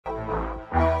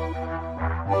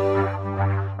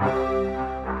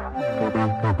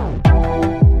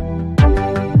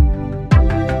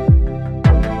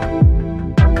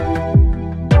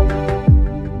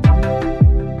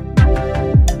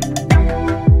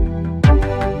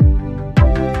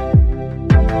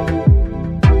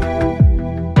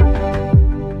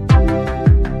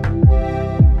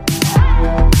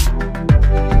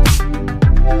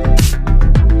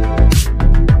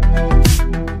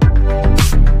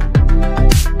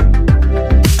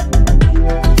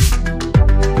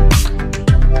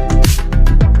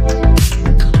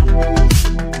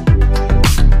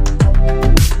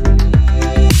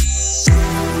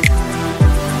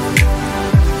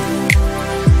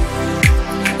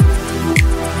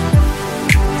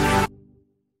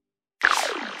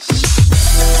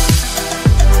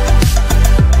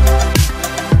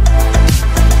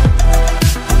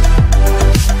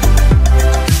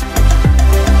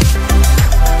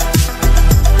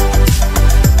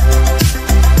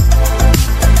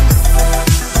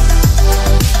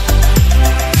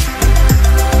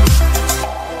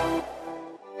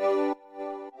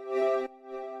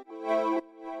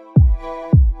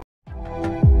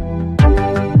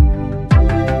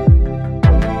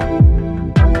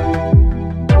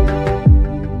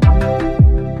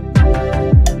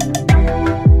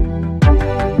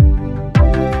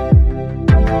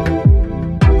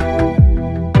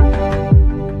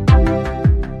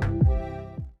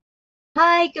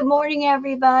Hi, good morning,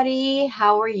 everybody.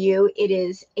 How are you? It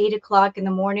is 8 o'clock in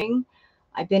the morning.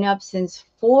 I've been up since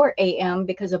 4 a.m.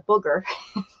 because of Booger,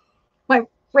 my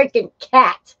freaking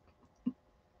cat.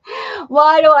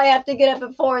 Why do I have to get up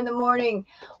at 4 in the morning?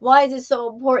 Why is it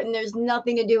so important? There's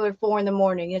nothing to do at 4 in the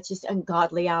morning. It's just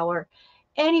ungodly hour.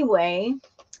 Anyway,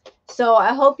 so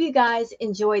I hope you guys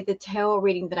enjoyed the tarot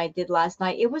reading that I did last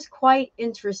night. It was quite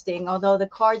interesting, although the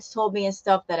cards told me and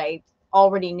stuff that I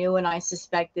already knew and I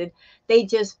suspected. They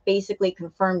just basically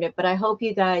confirmed it. But I hope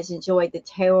you guys enjoyed the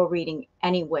tarot reading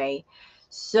anyway.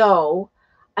 So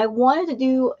I wanted to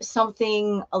do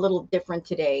something a little different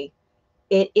today.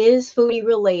 It is foodie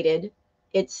related.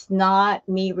 It's not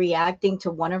me reacting to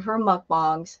one of her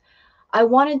mukbangs. I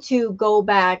wanted to go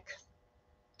back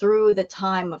through the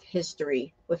time of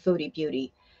history with Foodie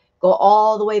Beauty, go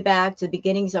all the way back to the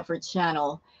beginnings of her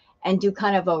channel and do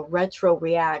kind of a retro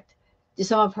react to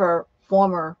some of her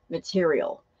former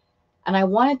material. And I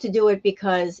wanted to do it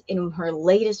because in her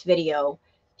latest video,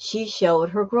 she showed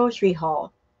her grocery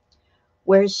haul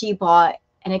where she bought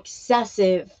an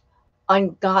excessive,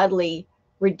 ungodly,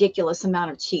 ridiculous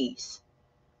amount of cheese.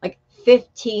 Like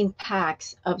 15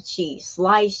 packs of cheese,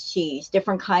 sliced cheese,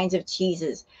 different kinds of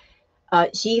cheeses.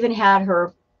 She even had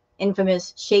her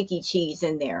infamous shaky cheese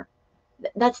in there.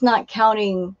 That's not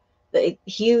counting the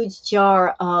huge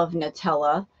jar of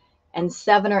Nutella and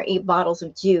 7 or 8 bottles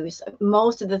of juice.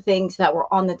 Most of the things that were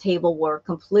on the table were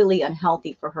completely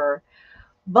unhealthy for her.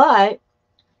 But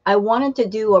I wanted to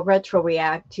do a retro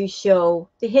react to show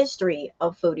the history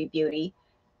of Foodie Beauty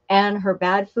and her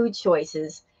bad food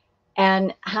choices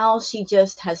and how she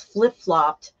just has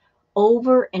flip-flopped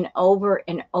over and over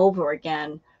and over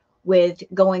again with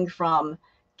going from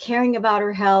caring about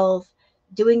her health,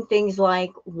 doing things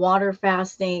like water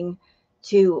fasting,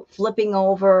 to flipping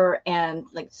over and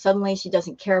like suddenly she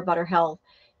doesn't care about her health.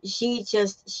 I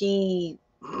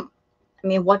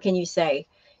mean, what can you say?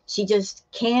 She just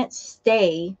can't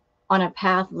stay on a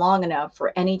path long enough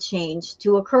for any change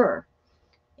to occur.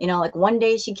 You know, like one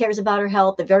day she cares about her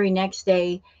health, the very next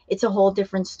day, it's a whole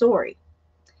different story.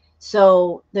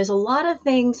 So there's a lot of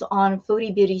things on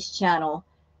Foodie Beauty's channel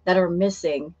that are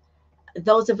missing.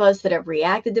 Those of us that have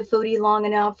reacted to Foodie long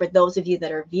enough, for those of you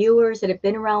that are viewers that have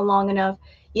been around long enough,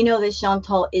 you know that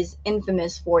Chantal is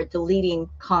infamous for deleting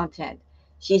content.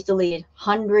 She's deleted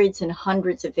hundreds and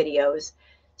hundreds of videos.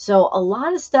 So a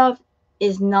lot of stuff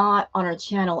is not on her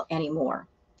channel anymore.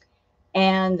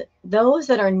 And those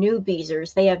that are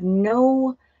newbies, they have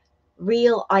no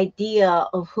real idea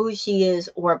of who she is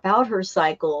or about her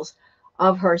cycles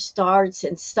of her starts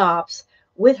and stops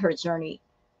with her journey.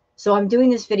 So I'm doing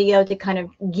this video to kind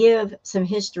of give some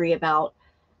history about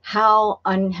how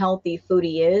unhealthy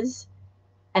Foodie is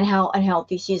and how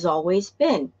unhealthy she's always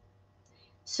been.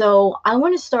 So I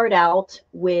want to start out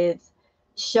with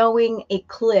showing a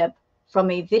clip from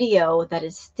a video that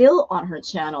is still on her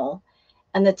channel,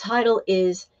 and the title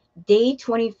is Day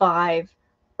 25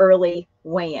 Early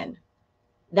Weigh-In.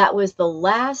 That was the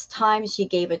last time she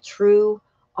gave a true,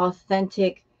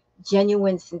 authentic,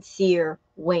 genuine, sincere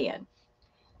weigh-in.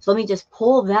 So let me just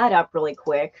pull that up really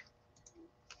quick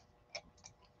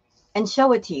and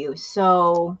show it to you.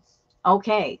 So,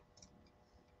 okay.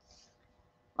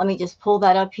 Let me just pull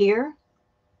that up here.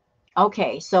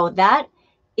 Okay, so that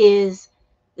is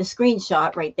the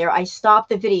screenshot right there. I stopped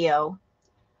the video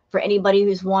for anybody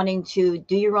who's wanting to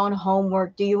do your own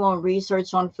homework, do your own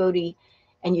research on Foodie,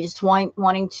 and you just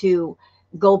wanting to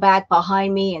go back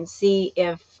behind me and see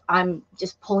if I'm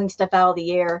just pulling stuff out of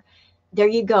the air. There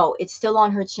you go. It's still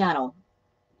on her channel.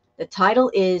 The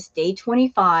title is Day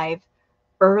 25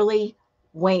 Early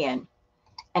Weigh-In.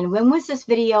 And when was this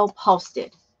video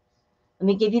posted? Let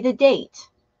me give you the date.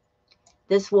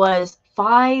 This was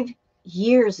 5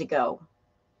 years ago.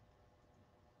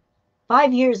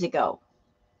 5 years ago.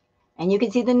 And you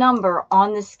can see the number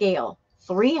on the scale,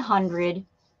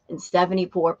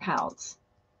 374 pounds.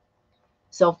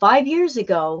 So 5 years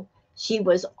ago, she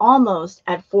was almost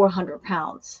at 400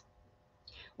 pounds.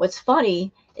 What's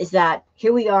funny is that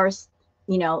here we are,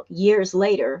 you know, years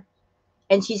later,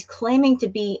 and she's claiming to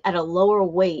be at a lower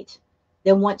weight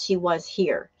than what she was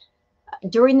here.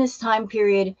 During this time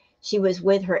period, she was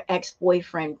with her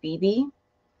ex-boyfriend, BB.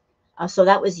 So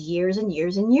that was years and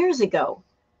years and years ago.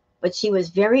 But she was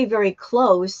very, very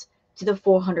close to the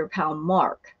 400-pound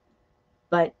mark.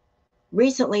 But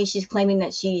recently, she's claiming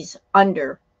that she's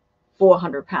under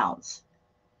 400 pounds.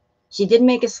 She did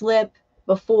make a slip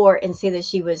before and say that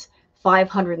she was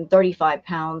 535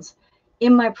 pounds.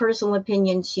 In my personal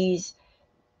opinion,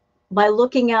 by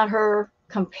looking at her,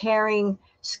 comparing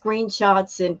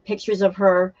screenshots and pictures of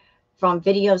her from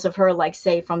videos of her, like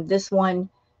say from this one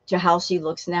to how she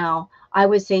looks now, I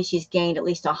would say she's gained at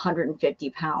least 150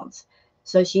 pounds.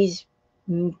 So she's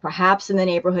perhaps in the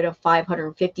neighborhood of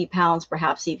 550 pounds,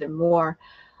 perhaps even more.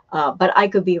 But I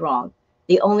could be wrong.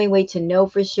 The only way to know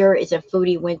for sure is if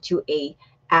Foodie went to a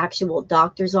actual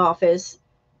doctor's office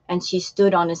and she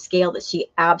stood on a scale that she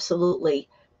absolutely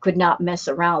could not mess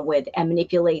around with and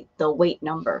manipulate the weight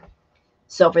number.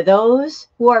 So for those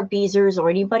who are beezers or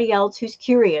anybody else who's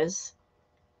curious,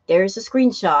 there's a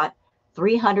screenshot,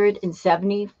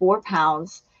 374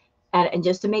 pounds. And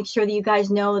just to make sure that you guys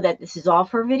know that this is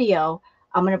off her video,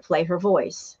 I'm going to play her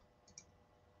voice.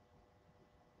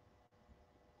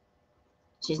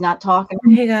 She's not talking.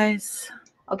 Hey guys.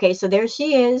 Okay, so there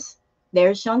she is.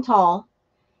 There's Chantal.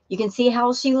 You can see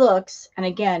how she looks. And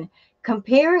again,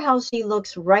 compare how she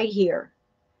looks right here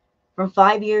from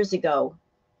 5 years ago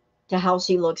to how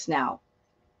she looks now.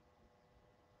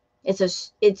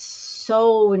 It's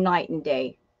so night and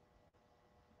day.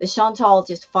 The Chantal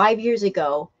just 5 years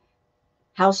ago,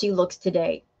 how she looks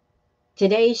today.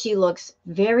 Today she looks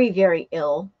very, very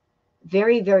ill,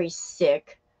 very, very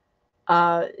sick.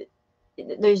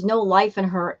 There's no life in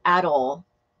her at all.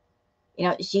 You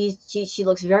know, she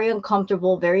looks very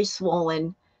uncomfortable, very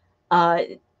swollen. Uh,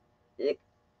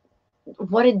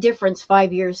 what a difference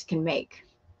 5 years can make.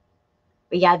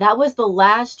 But yeah, that was the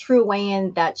last true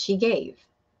weigh-in that she gave.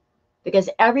 Because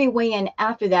every weigh-in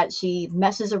after that, she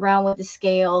messes around with the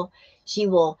scale. She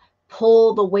will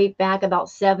pull the weight back about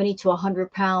 70 to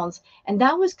 100 pounds. And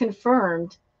that was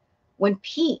confirmed when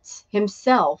Pete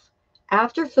himself,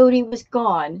 after Foodie was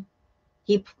gone,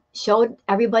 he showed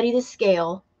everybody the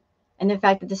scale and the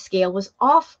fact that the scale was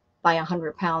off by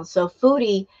 100 pounds. So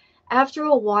Foodie, after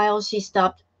a while, she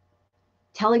stopped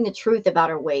telling the truth about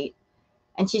her weight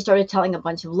and she started telling a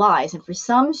bunch of lies. And for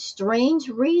some strange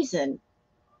reason,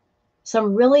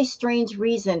 some really strange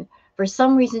reason, for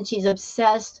some reason, she's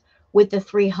obsessed with the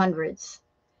 300s.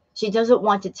 She doesn't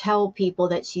want to tell people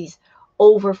that she's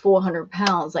over 400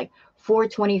 pounds, like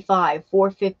 425,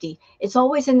 450. It's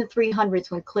always in the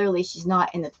 300s when clearly she's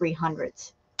not in the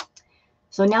 300s.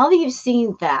 So now that you've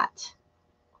seen that,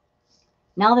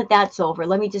 now that that's over,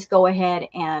 let me just go ahead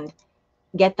and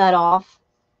get that off.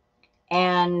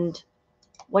 And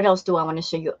what else do I want to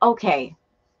show you? Okay.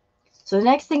 So the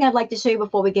next thing I'd like to show you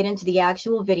before we get into the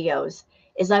actual videos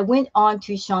is I went on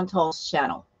to Chantal's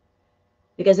channel.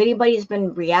 Because anybody who's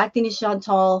been reacting to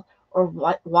Chantal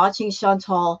or watching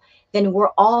Chantal, then we're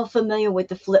all familiar with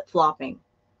the flip-flopping.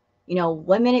 You know,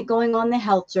 1 minute going on the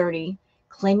health journey,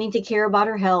 claiming to care about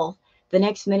her health. The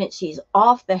next minute she's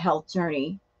off the health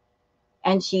journey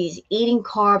and she's eating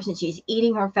carbs and she's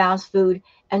eating her fast food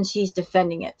and she's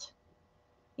defending it.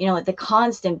 You know, like the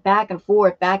constant back and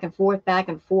forth, back and forth, back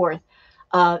and forth.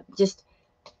 Just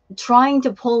trying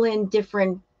to pull in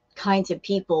different kinds of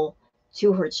people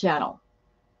to her channel.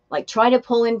 Like try to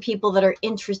pull in people that are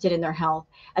interested in their health.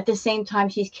 At the same time,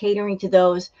 she's catering to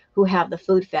those who have the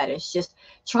food fetish, just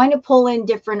trying to pull in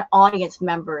different audience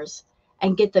members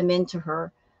and get them into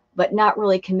her, but not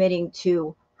really committing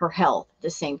to her health at the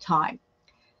same time.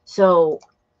 So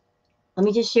let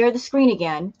me just share the screen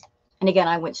again. And again,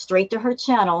 I went straight to her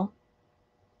channel.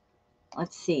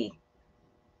 Let's see.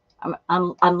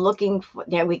 I'm looking for,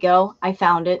 there we go. I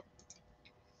found it.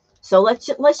 So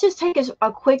let's just take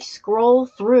a quick scroll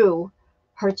through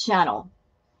her channel.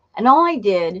 And all I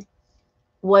did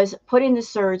was put in the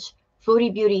search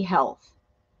Foodie Beauty Health.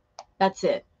 That's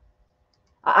it.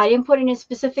 I didn't put in a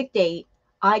specific date.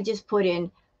 I just put in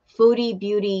Foodie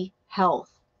Beauty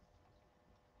Health.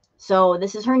 So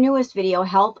this is her newest video,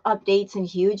 health updates and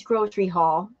huge grocery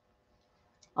haul.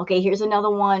 Okay, here's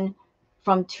another one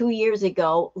from 2 years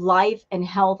ago, life and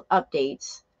health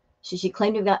updates. She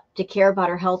claimed to care about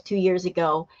her health 2 years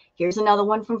ago. Here's another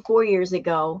one from 4 years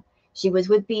ago. She was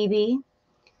with BB.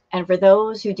 And for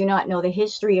those who do not know the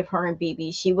history of her and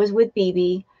BB, she was with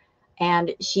BB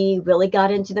and she really got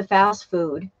into the fast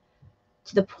food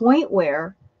to the point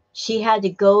where she had to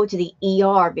go to the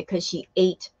ER because she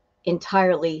ate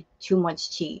entirely too much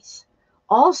cheese.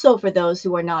 Also, for those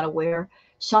who are not aware,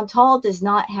 Chantal does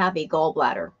not have a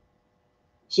gallbladder.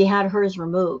 She had hers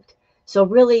removed. So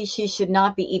really, she should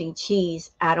not be eating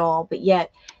cheese at all. But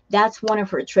yet, that's one of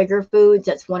her trigger foods.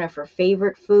 That's one of her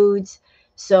favorite foods.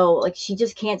 So like she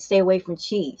just can't stay away from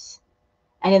cheese.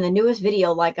 And in the newest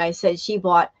video, like I said, she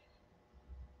bought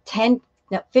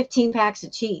 15 packs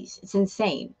of cheese. It's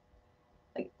insane.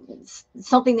 Like, it's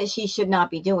something that she should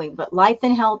not be doing. But life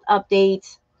and health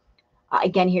updates.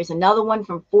 Again, here's another one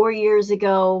from 4 years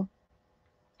ago.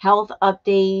 Health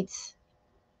updates.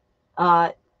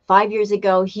 5 years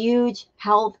ago, huge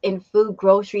health and food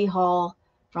grocery haul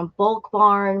from Bulk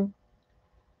Barn.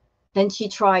 Then she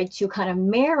tried to kind of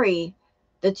marry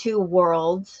the two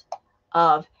worlds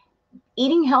of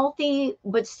eating healthy,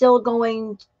 but still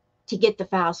going to get the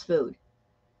fast food.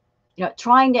 You know,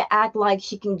 trying to act like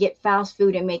she can get fast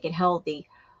food and make it healthy.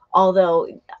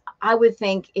 Although I would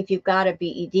think if you've got a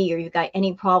BED or you've got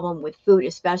any problem with food,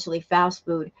 especially fast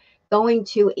food, going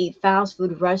to a fast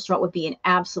food restaurant would be an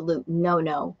absolute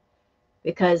no-no.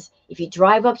 Because if you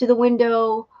drive up to the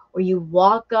window or you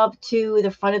walk up to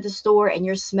the front of the store and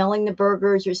you're smelling the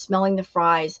burgers, you're smelling the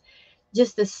fries,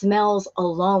 just the smells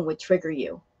alone would trigger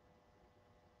you.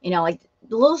 You know, like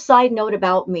the little side note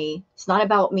about me, it's not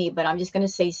about me, but I'm just going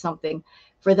to say something.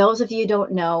 For those of you who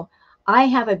don't know, I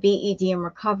have a BED in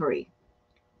recovery.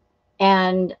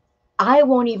 And I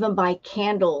won't even buy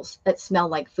candles that smell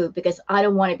like food because I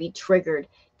don't want to be triggered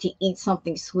to eat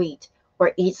something sweet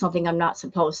or eat something I'm not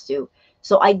supposed to.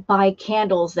 So I buy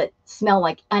candles that smell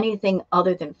like anything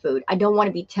other than food. I don't want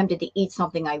to be tempted to eat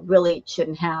something I really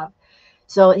shouldn't have.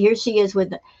 So here she is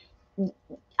with,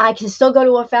 I can still go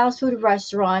to a fast food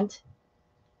restaurant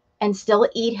and still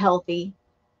eat healthy.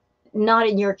 Not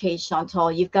in your case,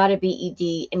 Chantal. You've got a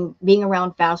BED, and being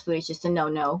around fast food is just a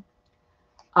no-no.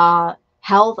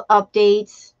 Health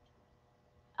updates.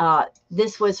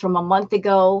 This was from a month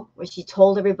ago where she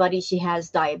told everybody she has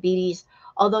diabetes,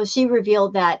 although she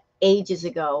revealed that ages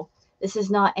ago. This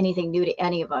is not anything new to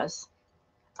any of us.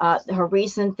 Her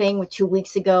recent thing 2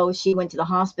 weeks ago, she went to the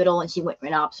hospital and she went for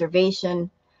an observation.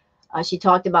 She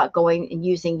talked about going and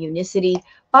using Unicity.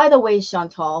 By the way,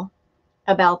 Chantal,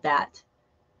 about that,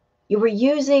 you were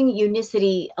using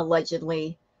Unicity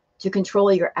allegedly to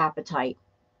control your appetite.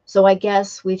 So I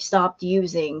guess we've stopped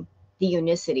using the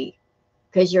Unicity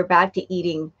because you're back to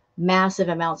eating massive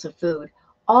amounts of food.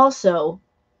 Also,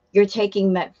 you're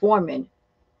taking metformin.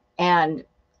 And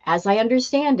as I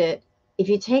understand it, if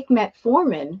you take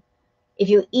metformin, if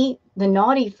you eat the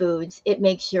naughty foods, it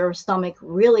makes your stomach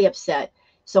really upset.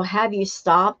 So have you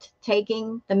stopped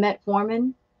taking the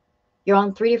metformin? You're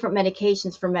on 3 different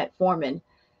medications for metformin.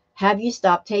 Have you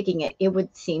stopped taking it? It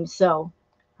would seem so.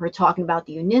 Her talking about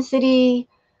the unicity.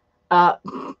 Uh,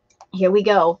 Here we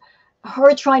go.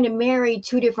 Her trying to marry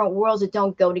 2 different worlds that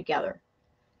don't go together.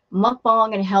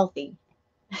 Mukbang and healthy.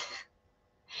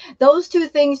 Those 2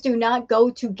 things do not go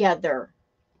together.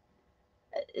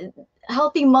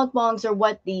 Healthy mukbangs are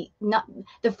what the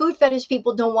food fetish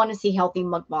people don't want to see healthy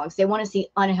mukbangs. They want to see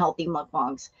unhealthy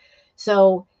mukbangs.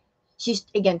 So she's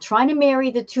again trying to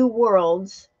marry the 2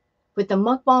 worlds with the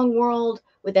mukbang world,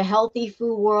 with the healthy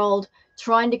food world,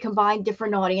 trying to combine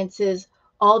different audiences,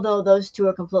 although those 2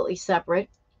 are completely separate.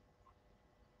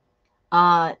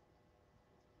 1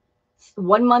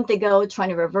 month ago, trying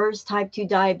to reverse type 2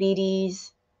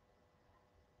 diabetes,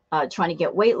 trying to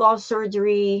get weight loss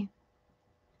surgery.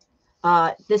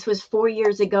 This was 4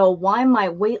 years ago. Why my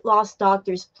weight loss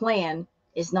doctor's plan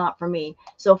is not for me.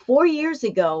 So 4 years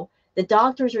ago, the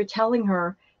doctors were telling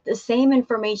her the same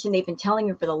information they've been telling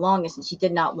her for the longest, and she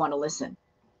did not want to listen.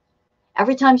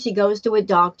 Every time she goes to a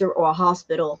doctor or a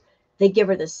hospital, they give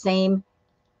her the same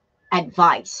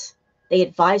advice. They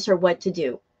advise her what to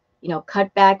do. You know,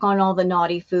 cut back on all the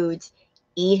naughty foods,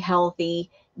 eat healthy,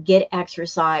 get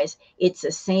exercise. It's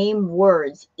the same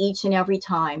words each and every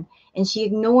time, and she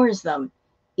ignores them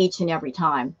each and every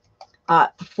time.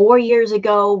 4 years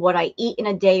ago, what I eat in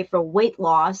a day for weight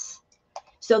loss.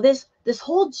 So this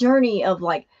whole journey of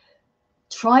like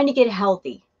trying to get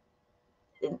healthy,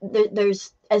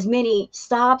 there's as many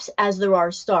stops as there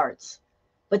are starts,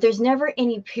 but there's never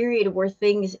any period where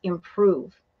things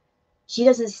improve. She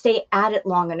doesn't stay at it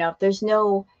long enough. There's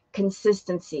no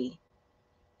consistency.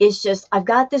 It's just, I've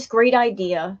got this great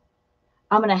idea.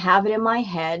 I'm going to have it in my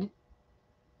head.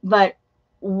 But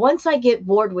once I get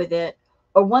bored with it,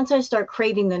 or once I start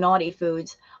craving the naughty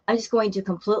foods, I'm just going to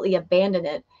completely abandon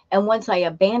it. And once I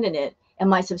abandon it, and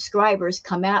my subscribers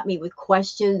come at me with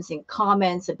questions and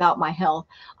comments about my health,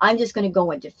 I'm just going to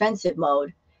go in defensive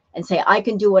mode and say, I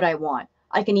can do what I want.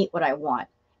 I can eat what I want.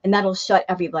 And that'll shut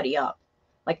everybody up.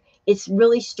 Like, it's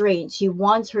really strange. She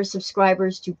wants her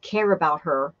subscribers to care about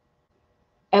her.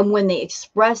 And when they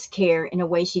express care in a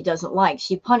way she doesn't like,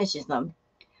 she punishes them.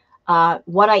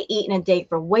 What I eat in a day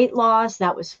for weight loss,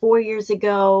 that was 4 years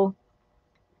ago.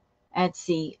 Let's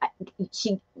see,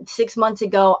 6 months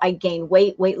ago, I gained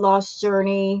weight loss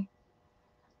journey.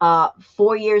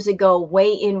 4 years ago,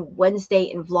 weigh in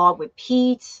Wednesday and vlog with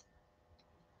Pete.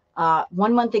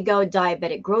 1 month ago,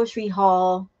 diabetic grocery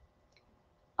haul.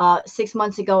 6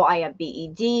 months ago, I have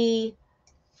BED.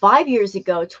 5 years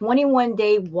ago,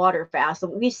 21-day water fast.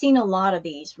 We've seen a lot of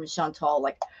these from Chantal,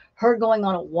 like her going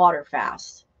on a water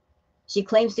fast. She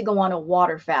claims to go on a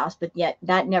water fast, but yet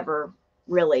that never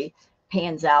really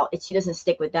pans out. She doesn't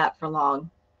stick with that for long.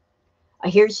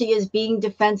 Here she is being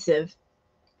defensive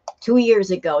 2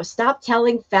 years ago. Stop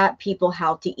telling fat people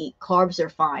how to eat. Carbs are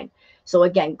fine. So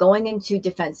again, going into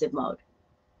defensive mode.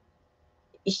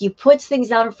 She puts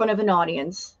things out in front of an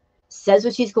audience, says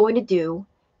what she's going to do.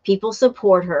 People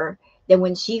support her. Then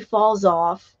when she falls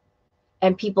off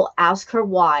and people ask her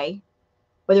why,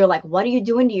 or they're like, what are you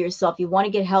doing to yourself? You want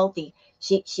to get healthy.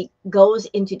 She goes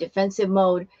into defensive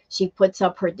mode. She puts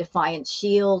up her defiant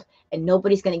shield, and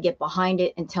nobody's going to get behind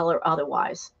it and tell her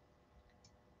otherwise.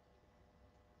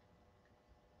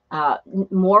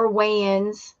 More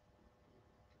weigh-ins.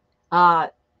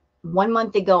 1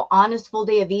 month ago, honest full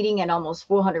day of eating at almost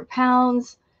 400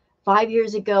 pounds. 5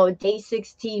 years ago, day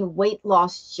 16, weight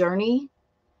loss journey.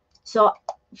 So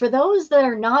for those that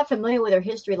are not familiar with her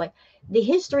history, like the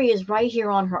history is right here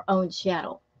on her own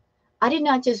channel. I did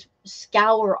not just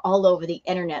scour all over the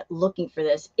internet looking for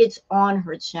this. It's on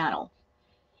her channel.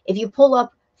 If you pull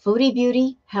up Foodie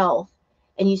Beauty Health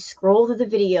and you scroll through the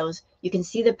videos, you can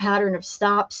see the pattern of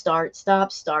stop, start,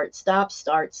 stop, start, stop,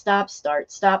 start, stop,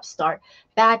 start, stop, start,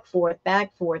 back, forth,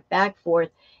 back, forth, back, forth.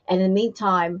 And in the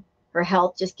meantime, her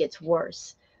health just gets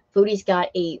worse. Foodie's got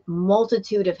a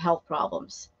multitude of health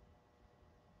problems.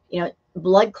 You know,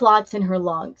 blood clots in her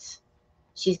lungs.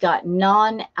 She's got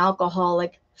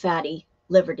non-alcoholic fatty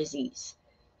liver disease.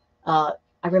 I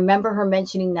remember her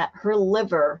mentioning that her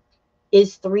liver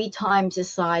is 3 times the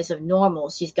size of normal.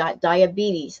 She's got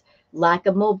diabetes, lack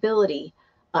of mobility,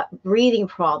 breathing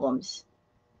problems,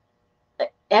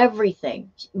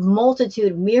 everything,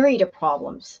 multitude, myriad of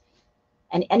problems.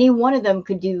 And any one of them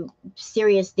could do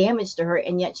serious damage to her,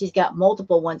 and yet she's got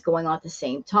multiple ones going on at the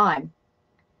same time.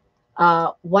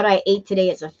 What I ate today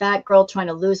as a fat girl trying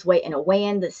to lose weight in a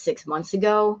weigh-in that's 6 months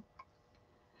ago.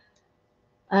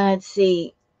 Let's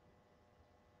see.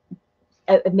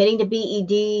 Admitting to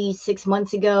BED 6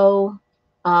 months ago.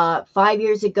 5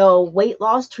 years ago, weight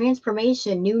loss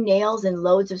transformation, new nails and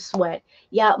loads of sweat.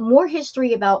 Yeah, more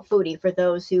history about Foodie for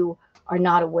those who are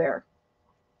not aware.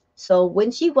 So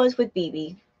when she was with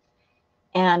BB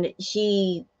and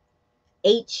she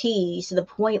ate cheese to the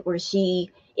point where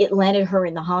it landed her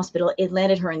in the hospital, it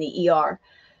landed her in the ER.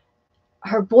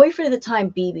 Her boyfriend at the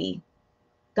time, BB,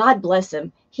 God bless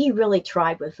him, he really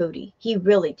tried with Foodie. He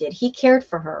really did. He cared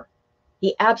for her.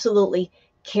 He absolutely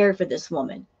cared for this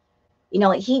woman. You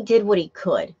know, he did what he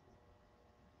could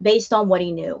based on what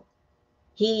he knew.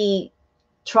 He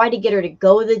tried to get her to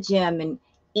go to the gym and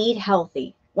eat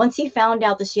healthy. Once he found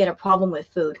out that she had a problem with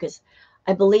food, because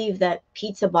I believe that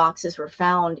pizza boxes were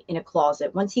found in a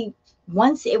closet. Once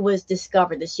it was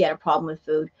discovered that she had a problem with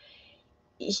food,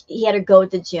 he had to go to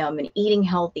the gym and eating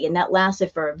healthy, and that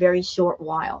lasted for a very short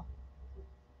while.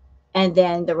 And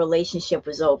then the relationship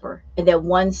was over. And then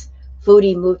once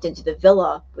Foodie moved into the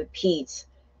villa with Pete,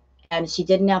 and she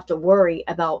didn't have to worry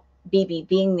about BB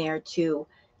being there to,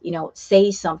 you know,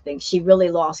 say something, she really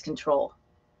lost control.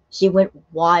 She went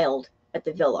wild at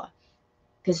the villa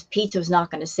because Pete was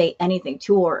not going to say anything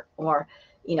to her or,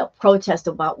 you know, protest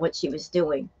about what she was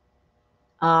doing.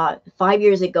 5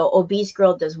 years ago, obese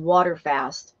girl does water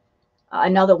fast.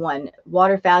 Another one,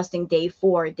 water fasting day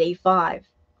 4, day 5.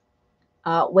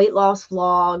 Weight loss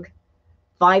vlog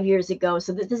 5 years ago.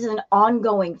 So this is an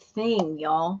ongoing thing,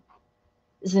 y'all.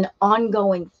 This is an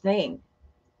ongoing thing.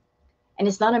 And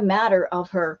it's not a matter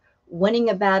of her winning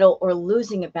a battle or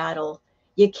losing a battle.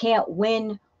 You can't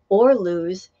win or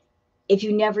lose if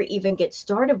you never even get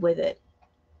started with it.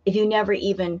 If you never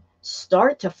even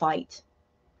start to fight.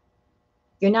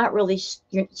 You're not really,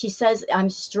 she says,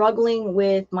 I'm struggling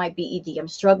with my BED. I'm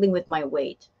struggling with my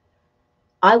weight.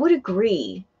 I would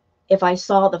agree if I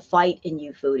saw the fight in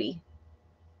you, Foodie.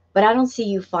 But I don't see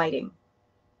you fighting.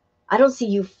 I don't see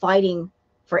you fighting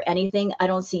for anything. I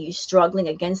don't see you struggling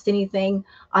against anything.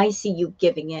 I see you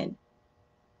giving in.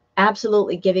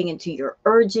 Absolutely giving in to your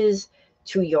urges,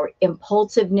 to your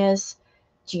impulsiveness,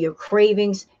 to your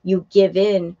cravings. You give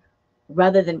in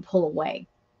rather than pull away.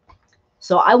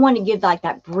 So I want to give like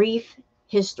that brief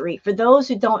history for those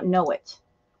who don't know it.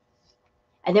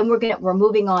 And then we're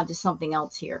moving on to something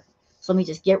else here. So let me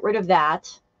just get rid of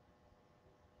that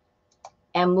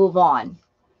and move on.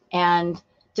 And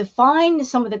to find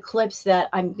some of the clips that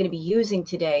I'm going to be using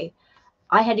today,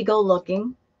 I had to go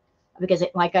looking because,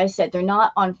 like I said, they're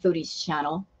not on Foodie's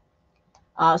channel.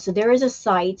 So there is a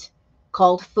site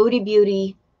called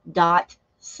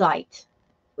foodiebeauty.site,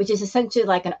 which is essentially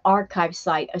like an archive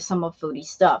site of some of Foodie's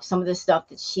stuff, some of the stuff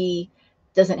that she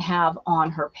doesn't have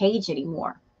on her page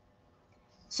anymore.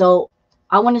 So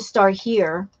I want to start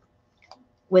here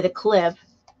with a clip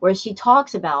where she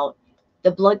talks about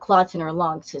the blood clots in her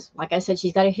lungs. Because, like I said,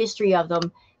 she's got a history of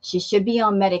them. She should be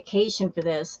on medication for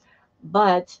this,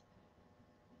 but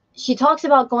she talks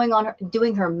about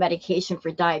doing her medication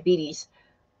for diabetes,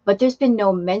 but there's been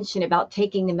no mention about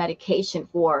taking the medication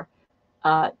for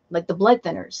like the blood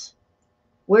thinners.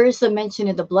 Where is the mention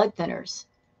of the blood thinners?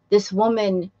 This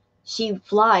woman, she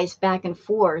flies back and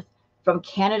forth from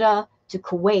Canada to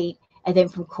Kuwait, and then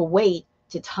from Kuwait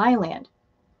to Thailand.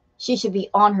 She should be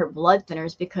on her blood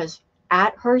thinners, because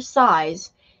at her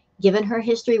size, given her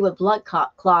history with blood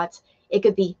clots, it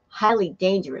could be highly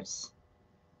dangerous.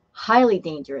 Highly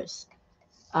dangerous.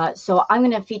 So I'm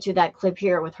going to feature that clip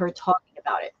here with her talking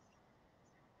about it.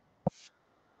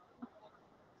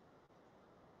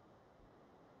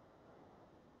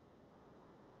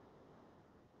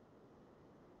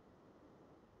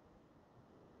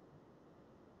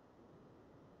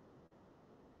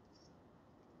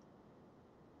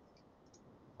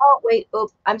 Oh, wait. Oh,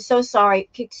 I'm so sorry.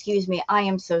 Excuse me. I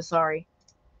am so sorry.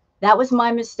 That was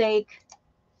my mistake.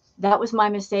 That was my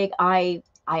mistake. I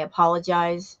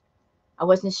apologize. I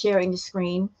wasn't sharing the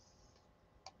screen.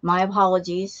 My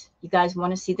apologies. You guys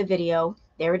want to see the video?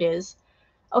 There it is.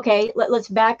 Okay, let's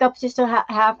back up just a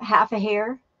half a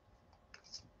hair.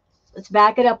 Let's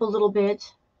back it up a little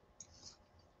bit.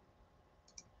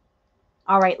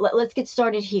 All right, let's get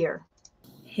started here.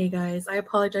 Hey guys, I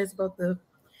apologize about the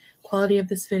quality of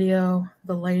this video,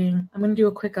 the lighting. I'm going to do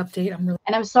a quick update.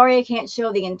 And I'm sorry I can't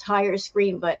show the entire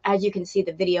screen, but as you can see,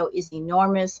 the video is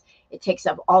enormous. It takes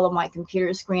up all of my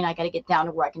computer screen. I got to get down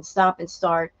to where I can stop and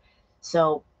start.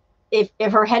 So if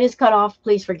her head is cut off,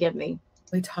 please forgive me.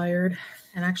 Really tired,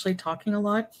 and actually talking a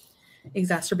lot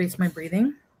exacerbates my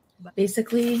breathing. But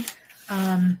basically,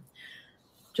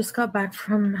 just got back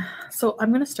from, so I'm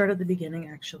going to start at the beginning,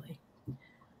 actually.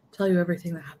 Tell you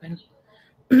everything that happened.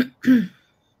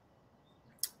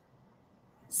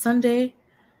 Sunday,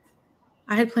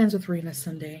 I had plans with Rena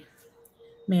Sunday.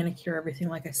 Manicure, everything,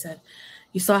 like I said.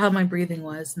 You saw how my breathing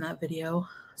was in that video,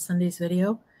 Sunday's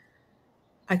video.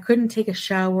 I couldn't take a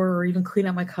shower or even clean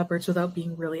up my cupboards without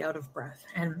being really out of breath.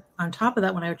 And on top of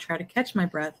that, when I would try to catch my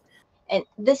breath. And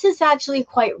this is actually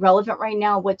quite relevant right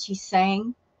now, what she's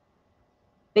saying,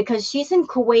 because she's in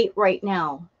Kuwait right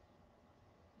now.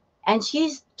 And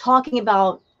she's talking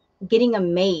about getting a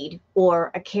maid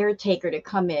or a caretaker to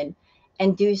come in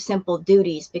and do simple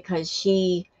duties because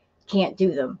she can't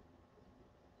do them.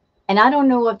 And I don't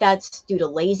know if that's due to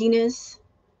laziness,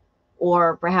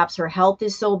 or perhaps her health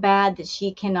is so bad that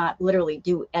she cannot literally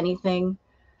do anything.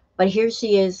 But here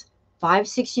she is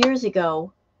 5-6 years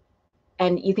ago,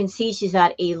 and you can see she's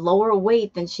at a lower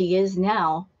weight than she is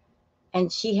now.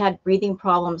 And she had breathing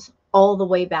problems all the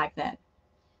way back then.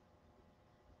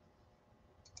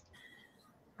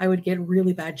 I would get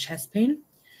really bad chest pain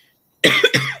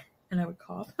and I would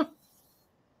cough.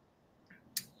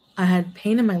 I had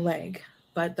pain in my leg,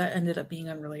 but that ended up being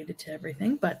unrelated to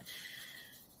everything. But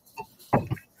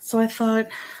so I thought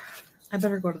I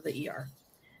better go to the ER.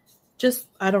 Just,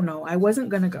 I don't know. I wasn't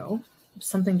going to go.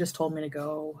 Something just told me to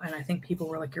go. And I think people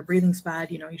were like, your breathing's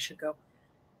bad. You know, you should go.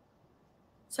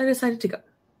 So I decided to go.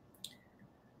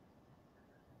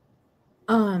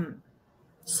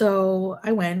 So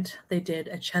I went, they did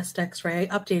a chest x-ray.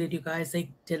 I updated you guys.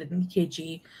 They did an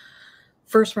EKG,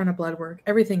 first run of blood work.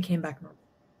 Everything came back normal.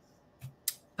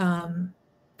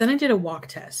 Then I did a walk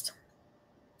test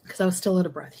because I was still out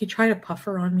of breath. He tried a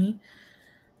puffer on me.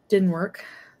 Didn't work.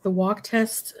 The walk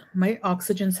test, my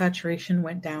oxygen saturation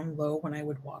went down low when I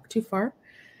would walk too far,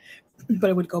 but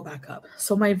it would go back up.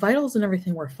 So my vitals and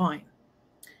everything were fine.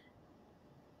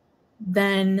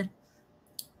 Then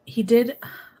he did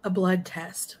a blood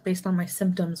test based on my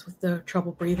symptoms with the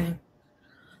trouble breathing.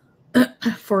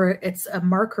 It's a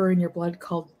marker in your blood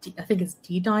called, I think it's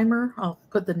D-dimer. I'll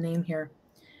put the name here.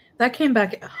 That came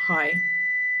back high.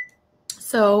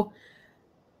 So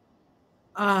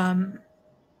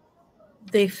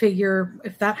they figure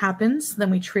if that happens,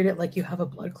 then we treat it like you have a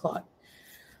blood clot.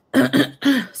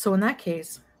 So in that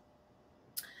case,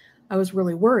 I was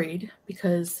really worried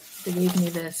because they gave me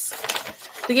this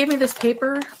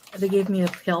paper, they gave me a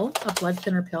pill, a blood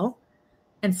thinner pill,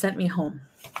 and sent me home.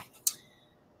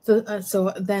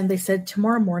 So then they said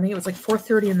tomorrow morning, it was like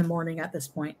 4:30 in the morning at this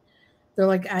point. They're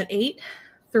like, at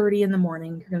 8:30 in the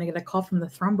morning, you're going to get a call from the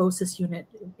thrombosis unit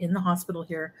in the hospital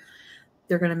here.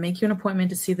 They're going to make you an appointment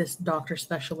to see this doctor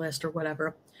specialist or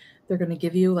whatever. They're going to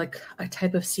give you like a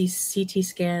type of CT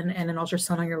scan and an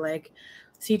ultrasound on your leg,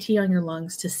 CT on your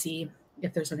lungs to see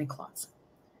if there's any clots.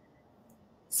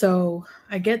 So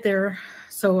I get there.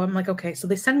 So I'm like, okay, so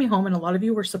they send me home, and a lot of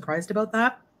you were surprised about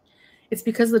that. It's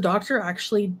because the doctor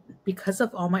actually, because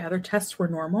of all my other tests were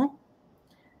normal,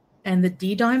 And the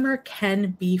D-dimer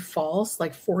can be false,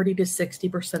 like 40 to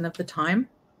 60% of the time,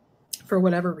 for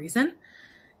whatever reason.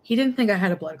 He didn't think I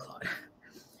had a blood clot.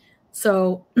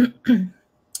 So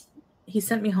he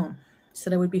sent me home,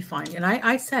 said I would be fine. And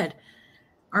I said,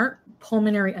 aren't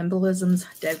pulmonary embolisms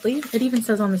deadly? It even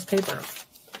says on this paper,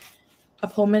 a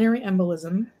pulmonary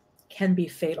embolism can be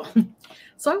fatal.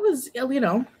 So I was,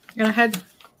 and I had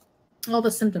all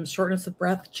the symptoms: shortness of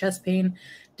breath, chest pain,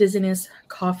 dizziness,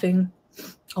 coughing,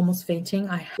 almost fainting.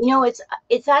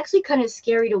 It's actually kind of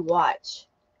scary to watch.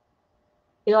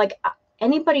 Like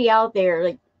anybody out there,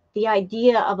 like the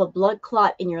idea of a blood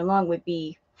clot in your lung would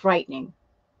be frightening.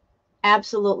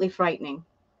 Absolutely frightening.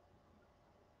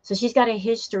 So she's got a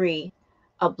history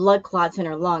of blood clots in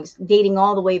her lungs dating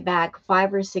all the way back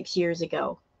 5 or 6 years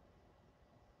ago.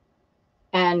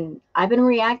 And I've been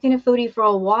reacting to Fraudy for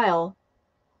a while,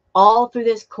 all through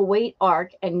this Kuwait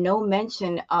arc, and no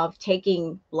mention of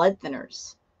taking blood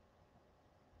thinners.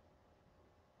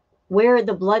 Where are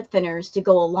the blood thinners to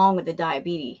go along with the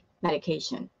diabetes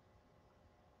medication?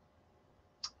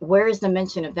 Where is the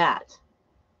mention of that?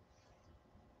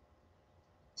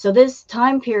 So this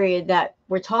time period that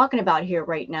we're talking about here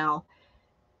right now,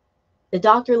 the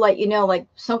doctor let you know like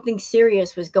something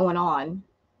serious was going on.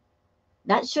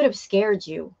 That should have scared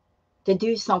you to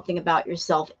do something about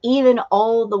yourself, even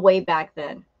all the way back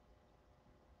then.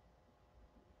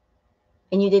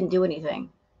 And you didn't do anything.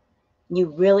 You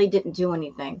really didn't do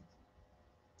anything.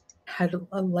 Had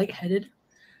a lightheaded.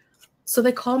 So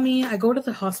they call me. I go to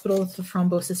the hospital with the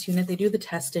thrombosis unit. They do the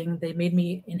testing. They made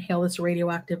me inhale this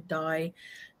radioactive dye,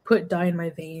 put dye in my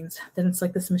veins. Then it's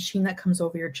like this machine that comes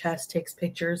over your chest, takes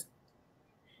pictures.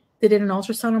 They did an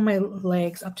ultrasound on my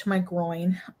legs up to my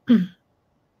groin.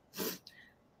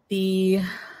 The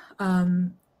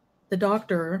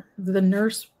doctor, the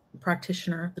nurse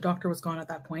practitioner, the doctor was gone at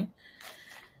that point,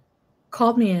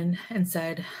 called me in and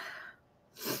said,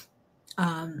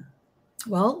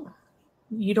 well,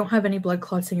 you don't have any blood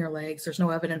clots in your legs. There's no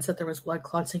evidence that there was blood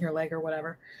clots in your leg or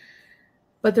whatever,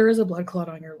 but there is a blood clot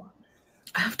on your lung.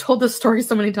 I've told this story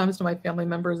so many times to my family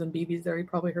members and BBs there. You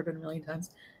probably heard it a million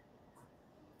times.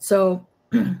 So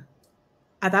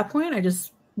at that point, I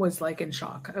just was like in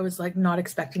shock. I was like not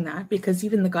expecting that, because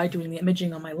even the guy doing the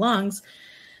imaging on my lungs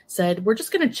said, we're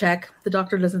just going to check. The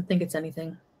doctor doesn't think it's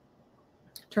anything.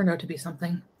 Turned out to be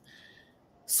something.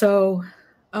 So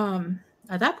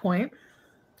at that point,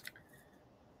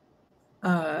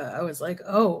 I was like,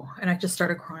 oh, and I just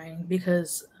started crying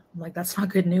because I'm like, that's not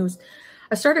good news.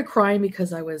 I started crying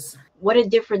because I was... What a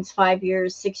difference 5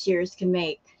 years, 6 years can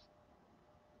make.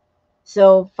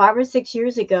 So 5 or 6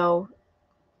 years ago,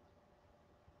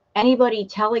 anybody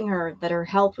telling her that her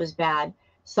health was bad,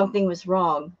 something was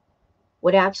wrong,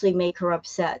 would actually make her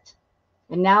upset.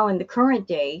 And now in the current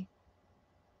day,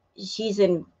 she's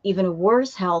in even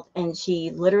worse health and she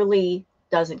literally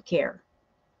doesn't care.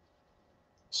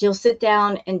 She'll sit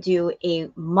down and do a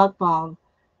mukbang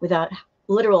with a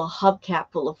literal hubcap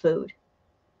full of food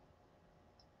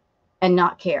and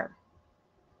not care.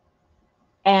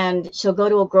 And she'll go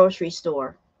to a grocery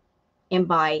store and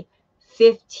buy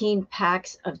 15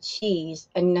 packs of cheese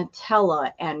and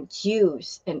Nutella and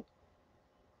juice. And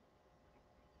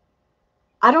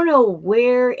I don't know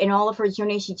where in all of her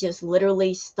journey she just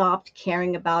literally stopped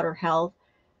caring about her health.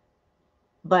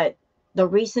 But the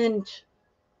recent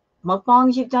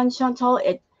mukbangs you've done, Chantal,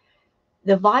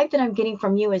 the vibe that I'm getting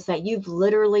from you is that you've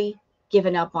literally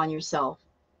given up on yourself.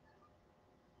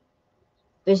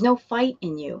 There's no fight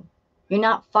in you. You're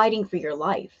not fighting for your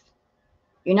life.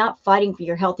 You're not fighting for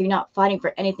your health. You're not fighting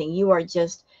for anything. You are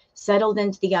just settled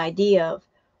into the idea of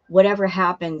whatever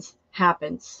happens,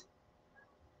 happens.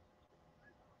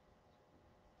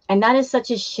 And that is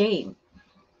such a shame,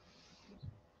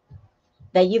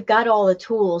 that you've got all the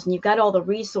tools and you've got all the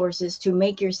resources to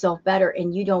make yourself better,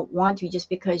 and you don't want to, just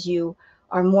because you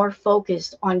are more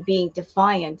focused on being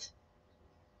defiant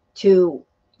to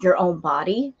your own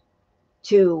body,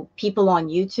 to people on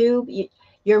YouTube.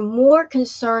 You're more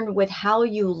concerned with how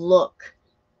you look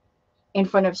in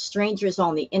front of strangers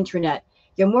on the internet.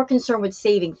 You're more concerned with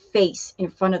saving face in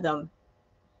front of them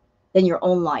than your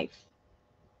own life.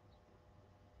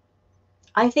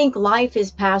 I think life has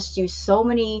passed you so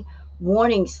many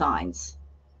warning signs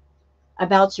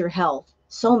about your health,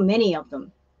 so many of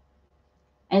them.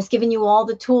 And it's given you all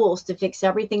the tools to fix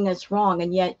everything that's wrong.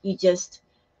 And yet you just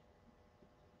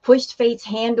pushed fate's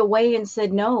hand away and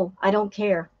said, no, I don't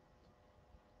care.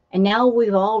 And now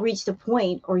we've all reached a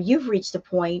point, or you've reached a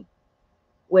point,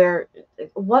 where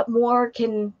what more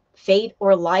can fate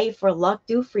or life or luck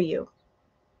do for you?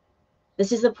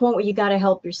 This is the point where you got to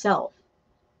help yourself.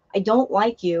 I don't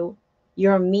like you.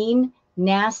 You're a mean,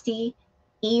 nasty,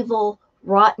 evil,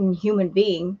 rotten human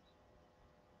being.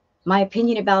 My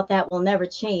opinion about that will never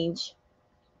change.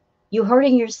 You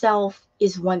hurting yourself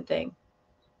is one thing.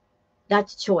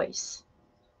 That's choice.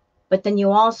 But then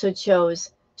you also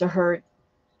chose to hurt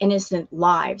innocent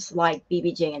lives like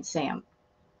BBJ and Sam.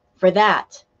 For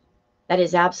that, that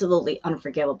is absolutely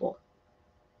unforgivable.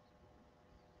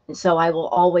 And so I will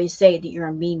always say that you're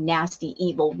a mean, nasty,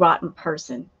 evil, rotten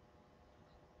person.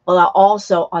 Well, I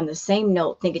also, on the same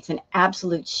note, think it's an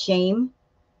absolute shame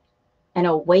and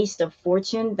a waste of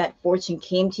fortune that fortune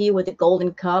came to you with a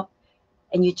golden cup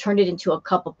and you turned it into a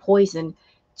cup of poison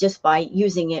just by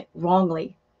using it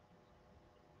wrongly.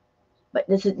 But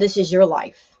this is your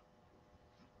life,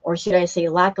 or should I say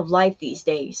lack of life these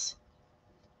days.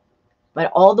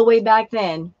 But all the way back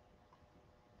then,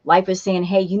 life was saying,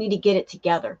 hey, you need to get it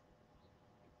together.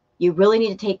 You really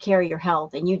need to take care of your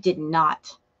health, and you did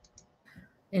not.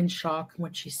 In shock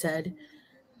when she said,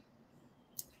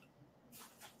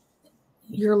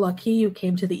 you're lucky you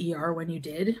came to the ER when you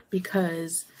did,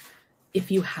 because if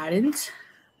you hadn't,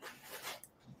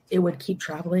 it would keep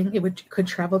traveling. It could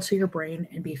travel to your brain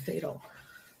and be fatal.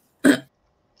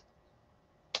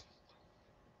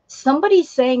 Somebody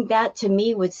saying that to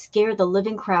me would scare the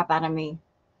living crap out of me.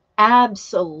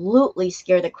 Absolutely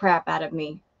scare the crap out of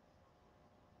me.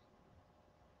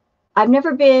 I've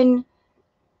never been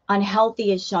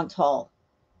unhealthy as Chantal.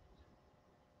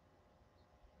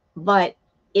 But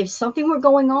if something were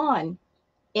going on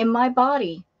in my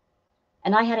body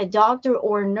and I had a doctor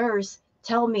or a nurse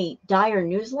tell me dire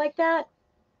news like that,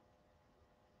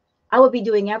 I would be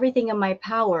doing everything in my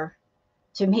power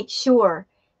to make sure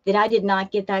that I did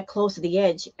not get that close to the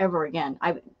edge ever again.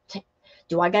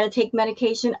 Do I got to take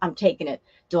medication? I'm taking it.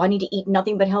 Do I need to eat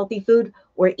nothing but healthy food?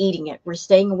 We're eating it. We're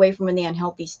staying away from the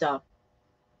unhealthy stuff.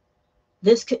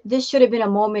 This should have been a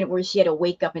moment where she had to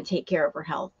wake up and take care of her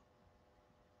health.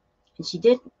 And she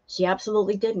didn't. She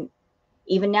absolutely didn't.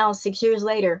 Even now, 6 years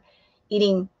later,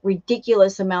 eating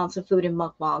ridiculous amounts of food in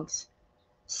mukbangs,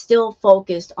 still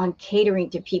focused on catering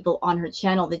to people on her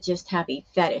channel that just have a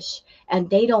fetish. And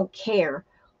they don't care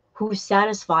who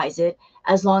satisfies it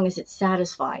as long as it's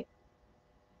satisfied.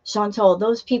 Chantal,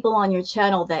 those people on your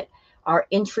channel that are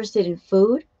interested in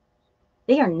food,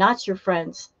 they are not your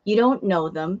friends. You don't know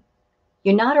them.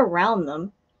 You're not around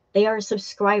them. They are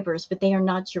subscribers, but they are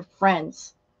not your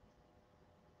friends.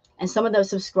 And some of those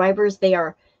subscribers, they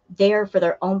are there for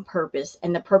their own purpose,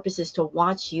 and the purpose is to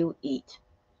watch you eat.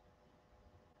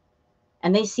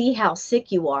 And they see how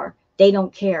sick you are. They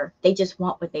don't care. They just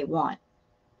want what they want.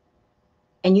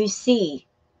 And you see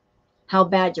how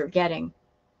bad you're getting,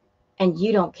 and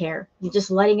you don't care. You're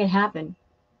just letting it happen.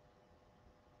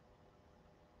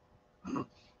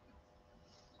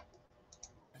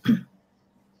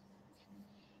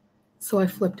 So I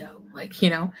flipped out.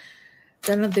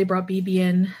 Then they brought BB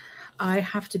in. I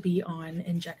have to be on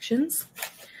injections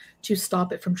to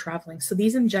stop it from traveling. So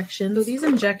these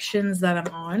injections that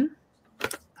I'm on,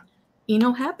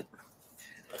 EnoHep,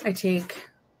 I take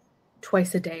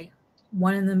twice a day,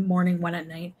 one in the morning, one at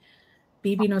night.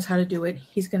 BB knows how to do it.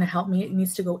 He's going to help me. It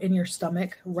needs to go in your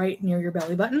stomach, right near your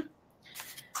belly button.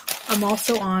 I'm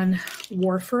also on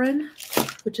warfarin,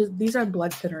 these are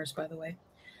blood thinners, by the way.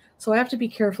 So I have to be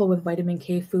careful with vitamin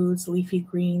K foods, leafy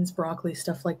greens, broccoli,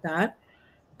 stuff like that.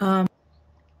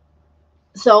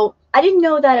 So I didn't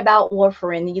know that about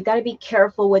warfarin. You got to be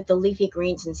careful with the leafy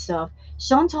greens and stuff.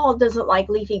 Chantal doesn't like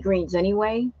leafy greens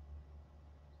anyway.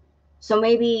 So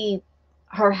maybe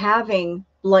her having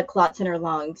blood clots in her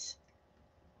lungs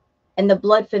and the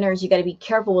blood thinners, you got to be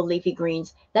careful with leafy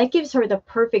greens. That gives her the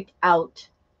perfect out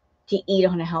to eat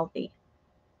unhealthy.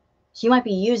 She might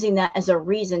be using that as a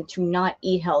reason to not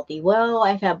eat healthy. Well,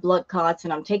 I've had blood clots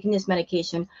and I'm taking this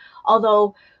medication.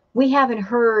 Although we haven't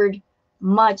heard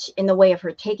much in the way of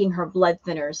her taking her blood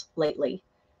thinners lately.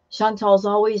 Chantal's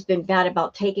always been bad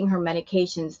about taking her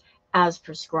medications as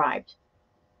prescribed.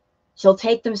 She'll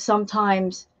take them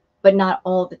sometimes, but not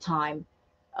all the time.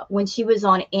 When she was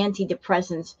on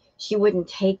antidepressants, she wouldn't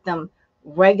take them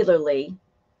regularly.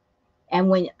 And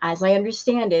when, as I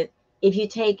understand it, if you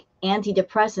take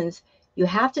antidepressants, you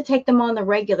have to take them on the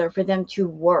regular for them to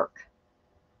work.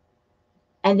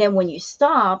 And then when you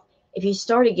stop, if you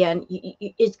start again,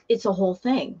 it's a whole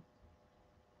thing.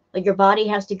 Like your body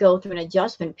has to go through an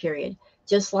adjustment period,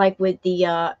 just like with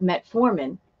the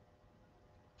metformin.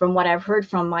 From what I've heard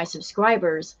from my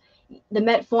subscribers, the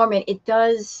metformin, it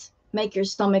does make your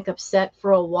stomach upset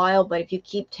for a while, but if you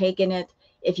keep taking it,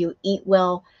 if you eat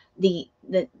well, the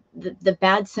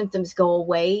bad symptoms go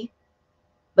away,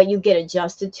 but you get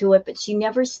adjusted to it. But she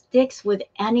never sticks with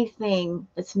anything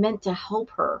that's meant to help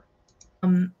her.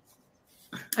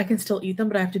 I can still eat them,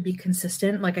 but I have to be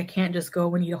consistent. Like I can't just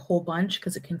go and eat a whole bunch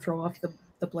because it can throw off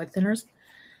the blood thinners.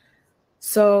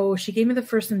 So she gave me the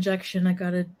first injection. I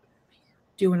got to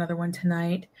do another one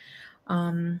tonight.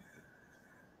 BB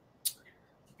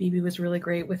was really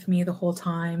great with me the whole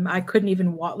time. I couldn't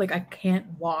even walk. Like I can't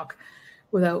walk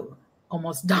without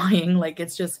almost dying. Like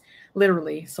it's just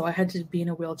literally. So I had to be in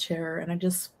a wheelchair, and I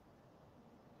just.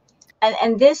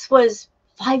 And this was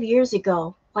 5 years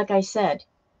ago. Like I said,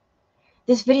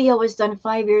 this video was done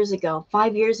 5 years ago.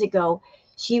 5 years ago,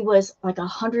 she was like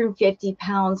 150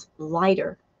 pounds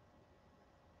lighter.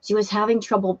 She was having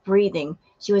trouble breathing.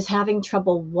 She was having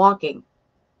trouble walking.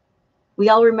 We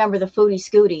all remember the Foodie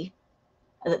Scooty,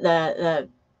 the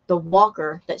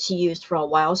walker that she used for a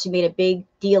while. She made a big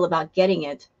deal about getting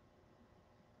it,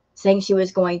 saying she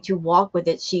was going to walk with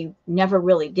it. She never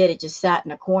really did. It just sat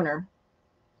in a corner.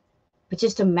 But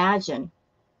just imagine,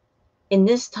 in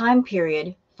this time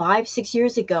period, 5, 6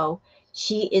 years ago,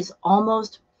 she is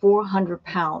almost 400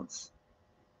 pounds.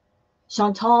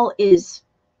 Chantal is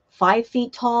 5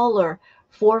 feet tall or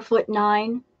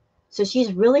 4'9". So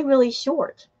she's really, really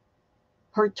short.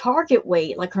 Her target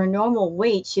weight, like her normal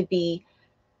weight, should be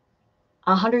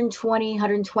 120,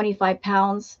 125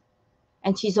 pounds.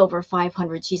 And she's over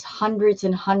 500. She's hundreds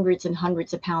and hundreds and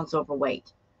hundreds of pounds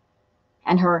overweight.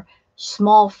 And her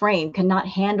small frame cannot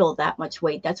handle that much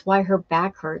weight. That's why her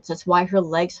back hurts. That's why her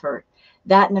legs hurt.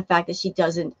 That and the fact that she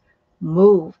doesn't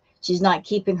move. She's not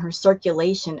keeping her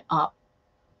circulation up.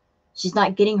 She's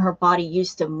not getting her body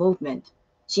used to movement.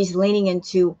 She's leaning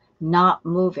into not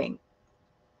moving,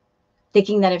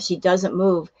 thinking that if she doesn't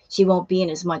move, she won't be in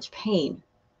as much pain.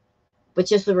 But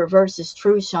just the reverse is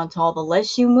true, Chantal. The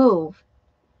less you move,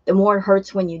 the more it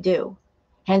hurts when you do.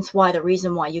 Hence why the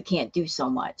reason why you can't do so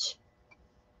much.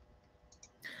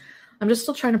 I'm just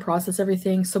still trying to process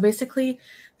everything. So basically,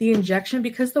 the injection,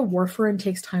 because the warfarin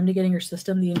takes time to get in your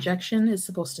system, the injection is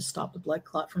supposed to stop the blood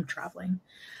clot from traveling.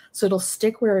 So it'll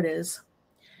stick where it is.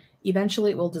 Eventually,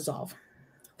 it will dissolve.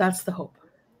 That's the hope.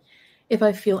 If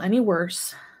I feel any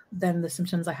worse than the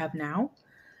symptoms I have now.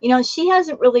 You know, she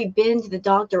hasn't really been to the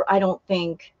doctor, I don't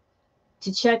think,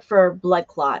 to check for blood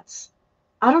clots.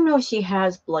 I don't know if she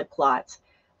has blood clots,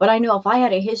 but I know if I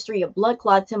had a history of blood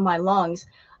clots in my lungs,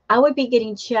 I would be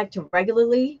getting checked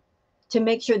regularly to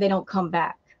make sure they don't come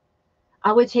back.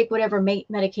 I would take whatever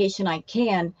medication I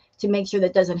can to make sure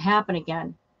that doesn't happen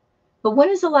again. But when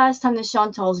is the last time that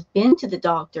Chantal's been to the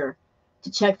doctor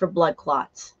to check for blood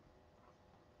clots?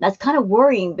 That's kind of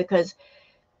worrying because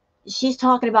she's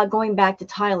talking about going back to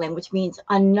Thailand, which means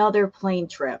another plane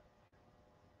trip,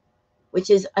 which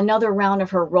is another round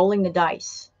of her rolling the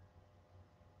dice.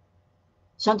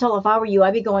 Chantal, if I were you,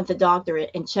 I'd be going to the doctor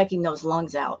and checking those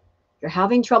lungs out. You're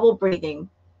having trouble breathing.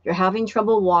 You're having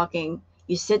trouble walking.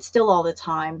 You sit still all the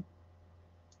time.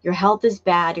 Your health is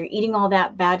bad. You're eating all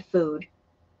that bad food.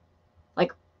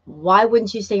 Like, why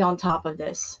wouldn't you stay on top of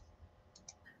this?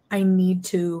 I need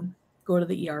to go to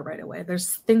the ER right away.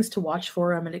 There's things to watch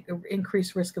for. I'm at an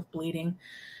increased risk of bleeding.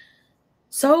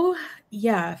 So,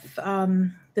 yeah,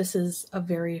 this is a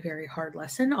very, very hard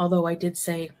lesson, although I did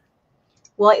say...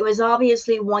 Well, it was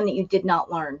obviously one that you did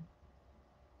not learn.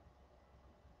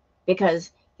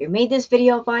 Because you made this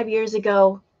video 5 years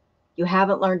ago, you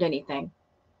haven't learned anything.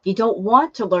 You don't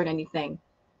want to learn anything.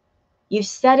 You've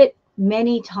said it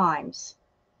many times.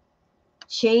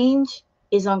 Change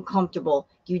is uncomfortable.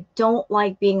 You don't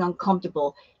like being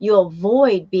uncomfortable. You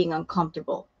avoid being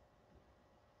uncomfortable.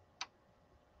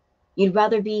 You'd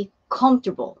rather be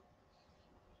comfortable.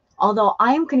 Although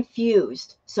I am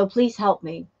confused, so please help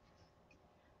me.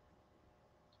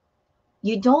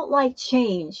 You don't like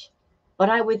change, but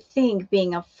I would think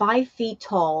being a 5 feet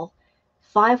tall,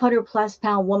 500 plus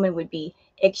pound woman would be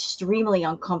extremely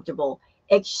uncomfortable,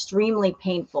 extremely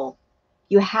painful.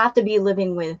 You have to be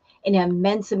living with an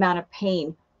immense amount of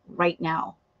pain right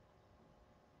now.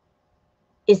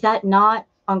 Is that not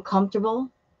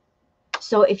uncomfortable?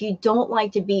 So if you don't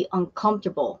like to be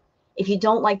uncomfortable, if you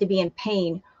don't like to be in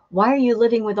pain, why are you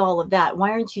living with all of that? Why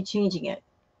aren't you changing it?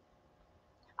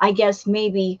 I guess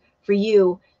maybe for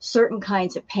you, certain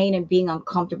kinds of pain and being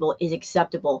uncomfortable is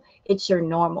acceptable. It's your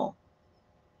normal.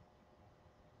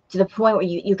 To the point where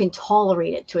you can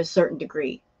tolerate it to a certain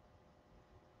degree.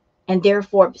 And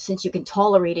therefore, since you can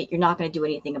tolerate it, you're not going to do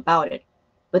anything about it.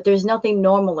 But there's nothing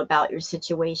normal about your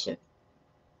situation.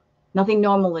 Nothing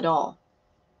normal at all.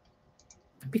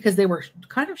 Because they were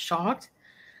kind of shocked.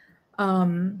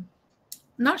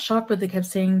 Not shocked, but they kept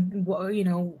saying, well, you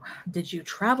know, did you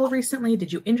travel recently?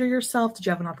 Did you injure yourself? Did you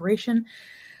have an operation?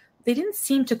 They didn't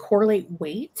seem to correlate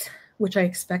weight, which I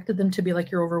expected them to be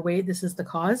like, you're overweight. This is the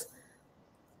cause.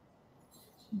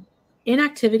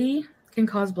 Inactivity can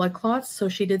cause blood clots. So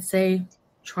she did say,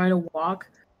 try to walk.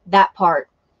 That part.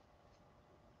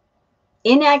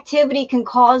 Inactivity can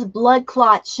cause blood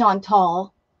clots,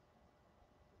 Chantal.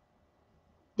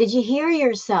 Did you hear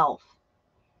yourself?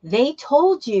 They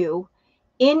told you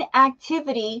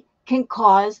inactivity can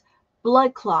cause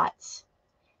blood clots.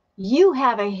 You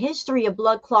have a history of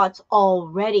blood clots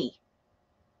already.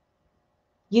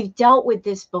 You've dealt with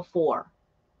this before.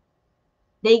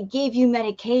 They gave you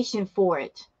medication for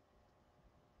it.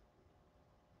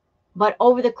 But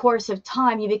over the course of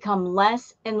time, you become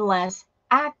less and less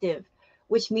active,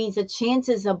 which means the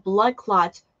chances of blood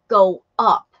clots go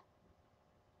up.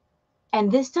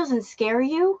 And this doesn't scare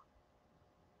you?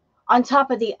 On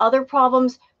top of the other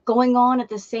problems going on at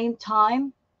the same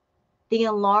time, the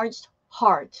enlarged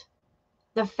heart,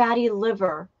 the fatty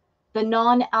liver, the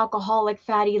non-alcoholic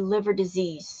fatty liver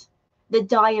disease, the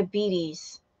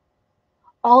diabetes,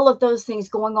 all of those things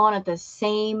going on at the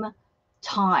same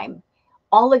time.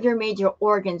 All of your major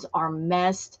organs are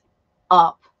messed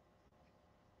up.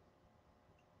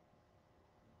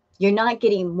 You're not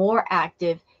getting more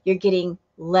active, you're getting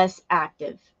less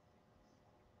active.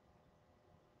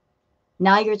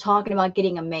 Now you're talking about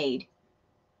getting a maid,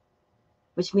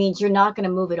 which means you're not going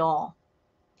to move at all.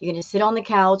 You're going to sit on the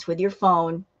couch with your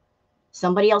phone.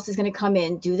 Somebody else is going to come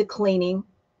in, do the cleaning,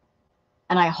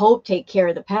 and I hope take care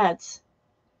of the pets,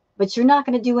 but you're not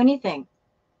going to do anything.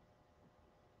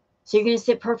 So you're going to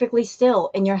sit perfectly still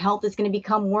and your health is going to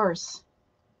become worse.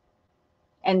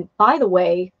 And by the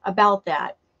way, about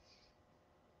that,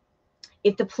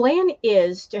 if the plan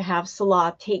is to have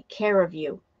Salah take care of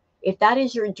you, if that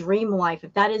is your dream life,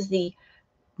 if that is the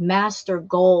master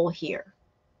goal here,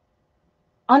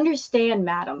 understand,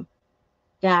 madam,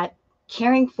 that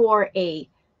caring for a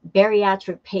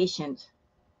bariatric patient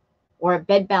or a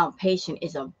bedbound patient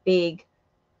is a big,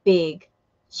 big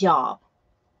job.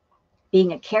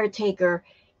 Being a caretaker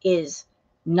is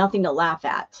nothing to laugh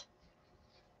at.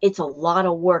 It's a lot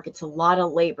of work. It's a lot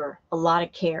of labor, a lot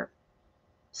of care.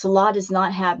 Salah does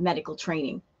not have medical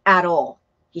training at all.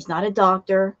 He's not a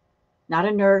doctor, not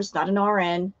a nurse, not an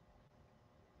RN.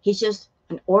 He's just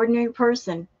an ordinary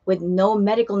person with no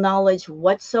medical knowledge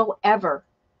whatsoever.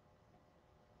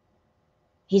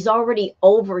 He's already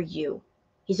over you.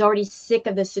 He's already sick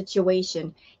of the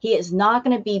situation. He is not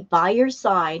going to be by your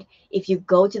side if you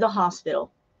go to the hospital.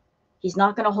 He's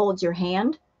not going to hold your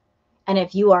hand. And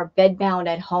if you are bedbound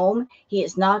at home, he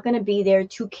is not going to be there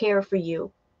to care for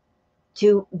you,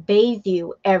 to bathe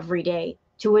you every day,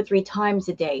 2 or 3 times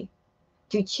a day,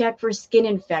 to check for skin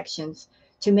infections,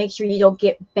 to make sure you don't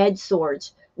get bed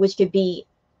sores, which could be,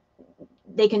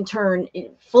 they can turn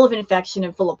full of infection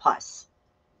and full of pus.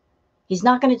 He's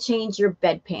not going to change your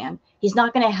bedpan. He's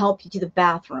not going to help you to the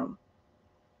bathroom.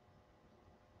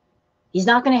 He's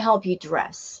not going to help you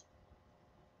dress.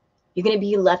 You're going to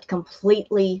be left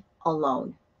completely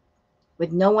alone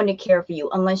with no one to care for you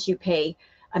unless you pay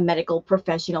a medical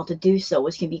professional to do so,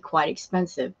 which can be quite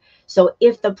expensive. So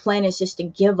if the plan is just to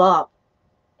give up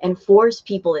and force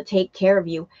people to take care of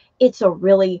you, it's a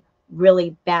really,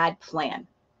 really bad plan.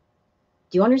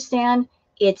 Do you understand?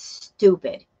 It's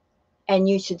stupid. And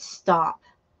you should stop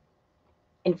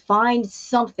and find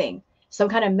something, some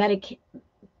kind of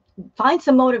find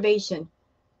some motivation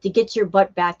to get your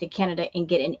butt back to Canada and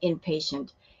get an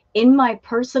inpatient. In my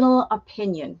personal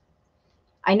opinion,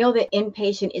 I know that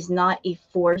inpatient is not a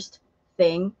forced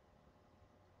thing,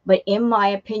 but in my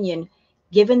opinion,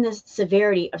 given the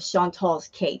severity of Chantal's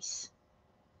case,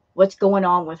 what's going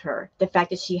on with her, the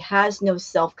fact that she has no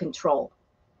self-control,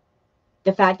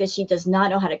 the fact that she does not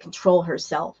know how to control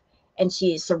herself, and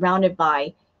she is surrounded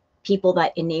by people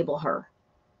that enable her.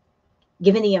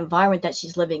 Given the environment that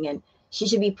she's living in, she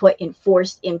should be put in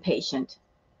forced inpatient.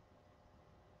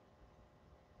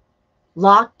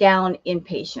 Locked down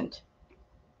inpatient.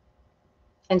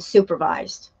 And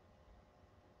supervised.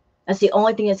 That's the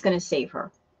only thing that's going to save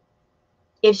her.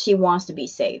 If she wants to be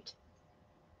saved.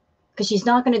 Because she's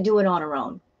not going to do it on her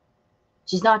own.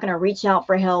 She's not going to reach out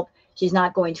for help. She's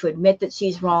not going to admit that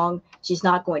she's wrong. She's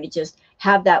not going to just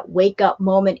have that wake up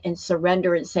moment and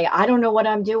surrender and say, I don't know what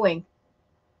I'm doing.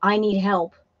 I need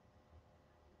help.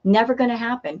 Never going to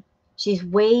happen. She's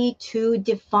way too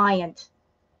defiant.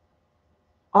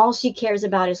 All she cares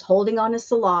about is holding on to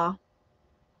Salah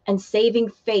and saving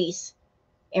face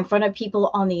in front of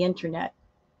people on the internet.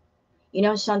 You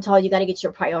know, Chantal, you got to get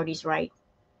your priorities right.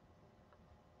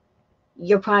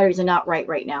 Your priorities are not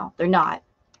right now. They're not.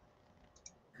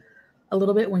 A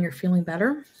little bit when you're feeling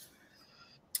better.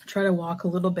 Try to walk a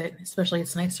little bit, especially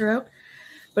it's nicer out.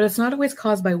 But it's not always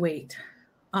caused by weight.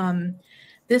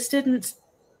 This didn't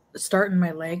start in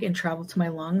my leg and travel to my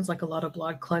lungs, like a lot of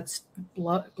blood clots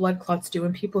do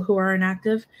in people who are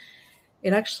inactive.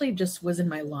 It actually just was in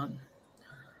my lung.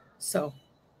 So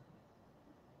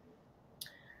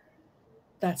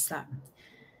that's that.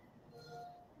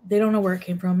 They don't know where it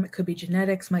came from. It could be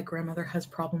genetics. My grandmother has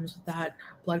problems with that,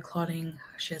 blood clotting.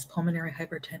 She has pulmonary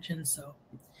hypertension.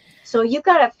 So you've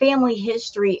got a family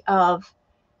history of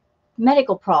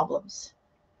medical problems,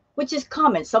 which is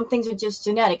common. Some things are just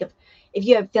genetic. If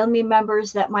you have family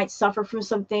members that might suffer from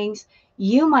some things,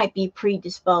 you might be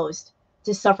predisposed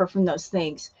to suffer from those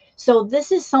things. So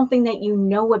this is something that you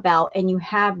know about and you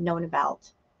have known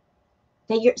about.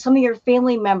 That some of your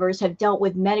family members have dealt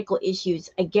with medical issues.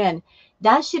 Again,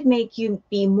 that should make you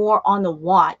be more on the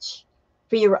watch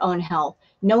for your own health,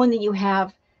 knowing that you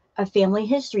have a family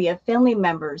history of family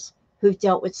members who've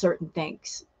dealt with certain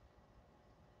things.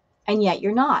 And yet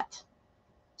you're not.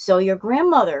 So your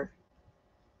grandmother,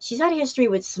 she's had a history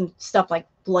with some stuff like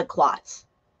blood clots,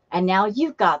 and now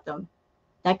you've got them.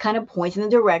 That kind of points in the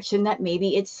direction that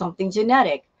maybe it's something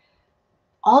genetic.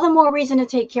 All the more reason to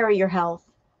take care of your health.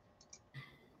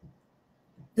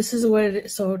 this is what it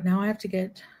is. So now I have to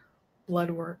get blood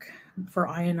work for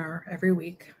INR every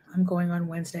week. I'm going on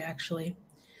Wednesday, actually.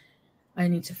 I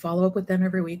need to follow up with them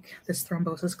every week, this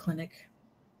thrombosis clinic.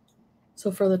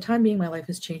 So for the time being, my life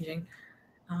is changing.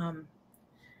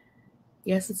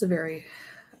 Yes, it's a very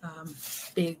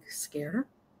big scare,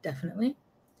 definitely.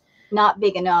 Not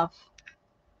big enough.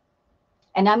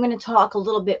 And I'm going to talk a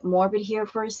little bit morbid here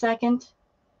for a second.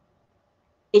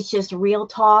 It's just real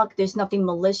talk. There's nothing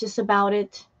malicious about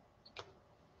it.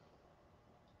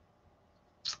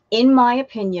 In my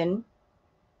opinion,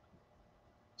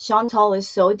 Chantal is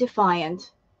so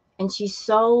defiant and she's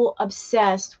so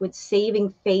obsessed with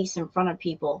saving face in front of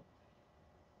people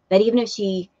that even if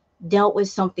she dealt with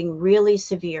something really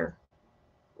severe,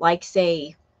 like,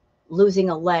 say, losing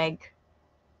a leg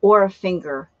or a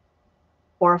finger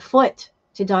or a foot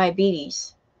to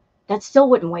diabetes, that still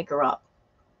wouldn't wake her up.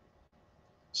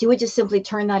 She would just simply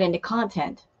turn that into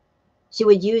content. She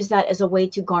would use that as a way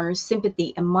to garner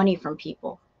sympathy and money from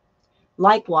people.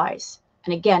 Likewise,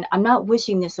 and again, I'm not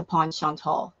wishing this upon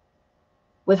Chantal.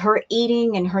 With her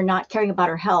eating and her not caring about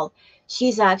her health,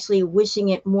 she's actually wishing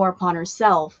it more upon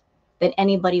herself than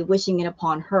anybody wishing it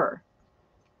upon her.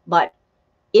 But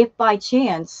if by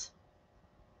chance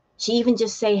she even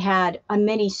just say had a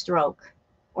mini stroke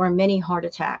or a mini heart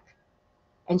attack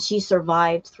and she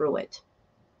survived through it,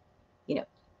 you know,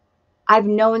 I've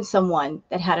known someone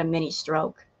that had a mini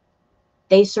stroke.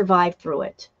 They survived through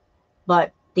it,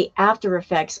 but the after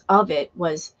effects of it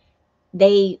was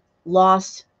they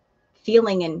lost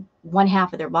feeling in one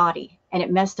half of their body and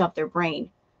it messed up their brain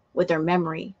with their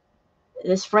memory.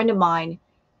 This friend of mine,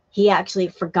 he actually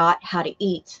forgot how to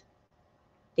eat.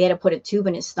 They had to put a tube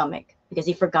in his stomach because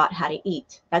he forgot how to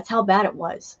eat. That's how bad it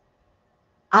was.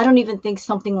 I don't even think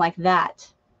something like that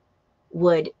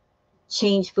would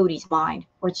change Foodie's mind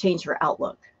or change her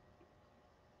outlook.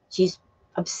 She's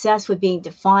obsessed with being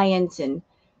defiant and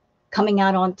coming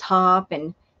out on top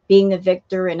and being the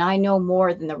victor, and I know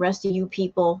more than the rest of you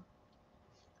people.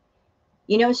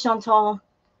 You know, Chantal,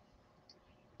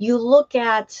 you look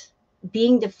at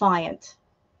being defiant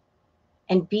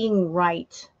and being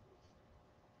right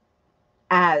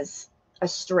as a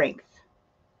strength.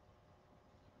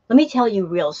 Let me tell you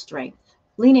real strength.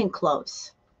 Lean in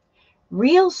close.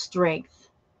 Real strength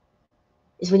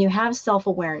is when you have self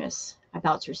awareness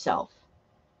about yourself.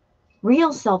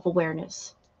 Real self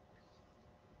awareness.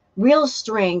 Real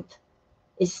strength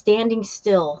is standing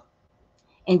still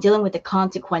and dealing with the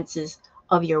consequences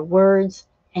of your words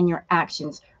and your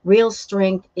actions. Real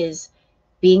strength is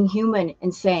being human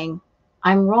and saying,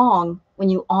 I'm wrong when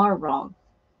you are wrong.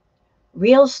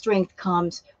 Real strength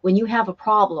comes when you have a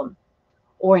problem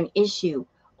or an issue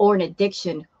or an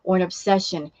addiction or an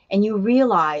obsession and you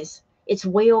realize it's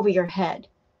way over your head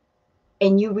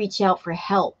and you reach out for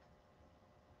help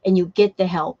and you get the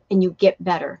help and you get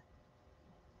better.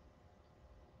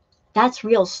 That's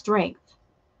real strength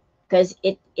because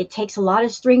it takes a lot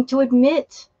of strength to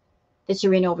admit that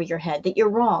you're in over your head, that you're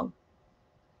wrong.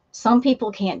 Some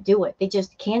people can't do it. They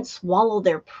just can't swallow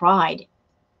their pride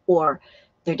or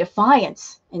their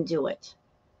defiance and do it.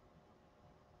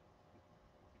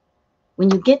 When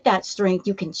you get that strength,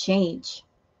 you can change.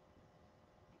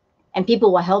 And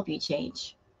people will help you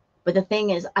change. But the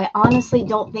thing is, I honestly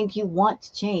don't think you want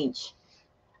to change.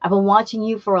 I've been watching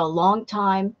you for a long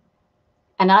time,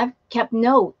 and I've kept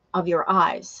note of your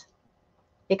eyes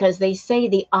because they say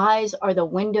the eyes are the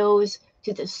windows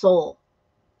to the soul.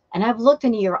 And I've looked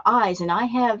into your eyes and I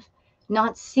have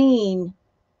not seen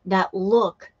that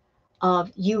look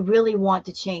of you really want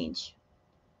to change.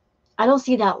 I don't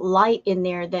see that light in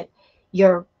there that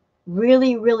you're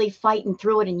really, really fighting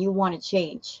through it and you want to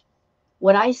change.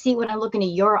 What I see when I look into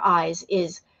your eyes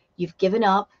is you've given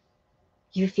up,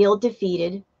 you feel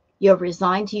defeated, you're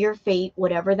resigned to your fate,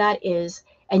 whatever that is,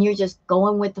 and you're just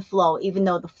going with the flow, even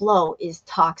though the flow is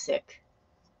toxic.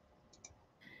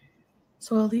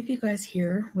 So I'll leave you guys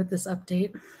here with this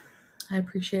update. I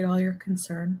appreciate all your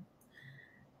concern.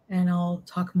 And I'll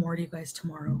talk more to you guys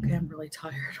tomorrow. Okay, I'm really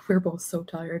tired. We're both so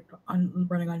tired. I'm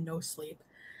running on no sleep.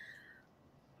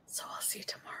 So I'll see you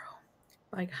tomorrow.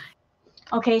 Bye,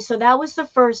 guys. Okay, so that was the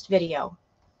first video.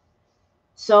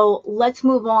 So let's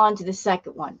move on to the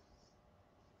second one.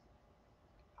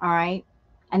 All right.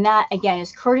 And that, again,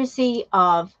 is courtesy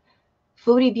of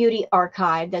Foodie Beauty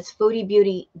Archive. That's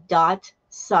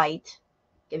foodiebeauty.site.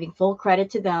 Giving full credit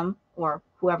to them or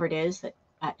whoever it is that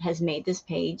has made this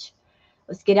page.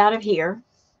 Let's get out of here.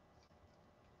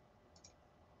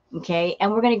 Okay.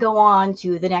 And we're going to go on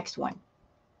to the next one.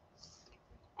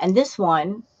 And this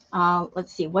one,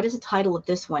 let's see, what is the title of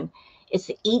this one? It's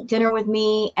the Eat Dinner with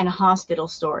Me and a Hospital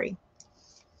Story.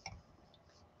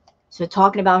 So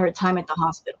talking about her time at the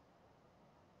hospital.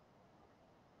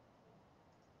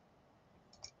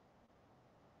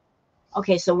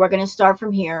 Okay, so we're going to start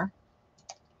from here.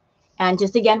 And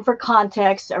just again, for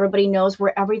context, everybody knows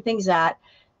where everything's at.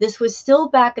 This was still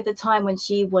back at the time when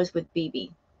she was with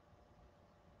BB.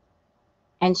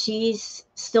 And she's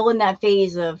still in that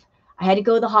phase of, I had to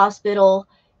go to the hospital.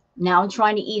 Now I'm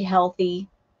trying to eat healthy.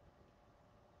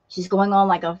 She's going on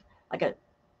like a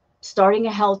starting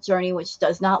a health journey, which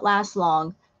does not last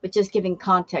long, but just giving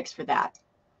context for that.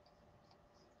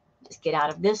 Just get out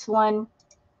of this one.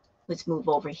 Let's move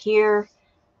over here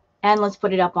and let's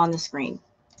put it up on the screen.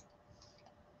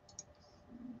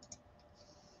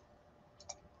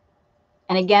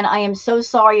 And again, I am so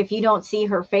sorry if you don't see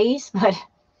her face, but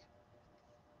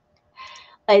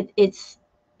it's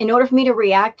in order for me to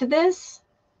react to this,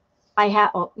 I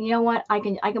have, oh, you know what? I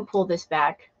can pull this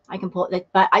back. I can pull it,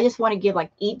 but I just want to give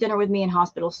like Eat Dinner with Me and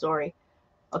Hospital Story.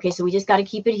 Okay, so we just got to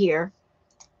keep it here.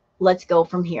 Let's go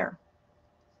from here.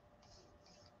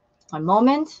 One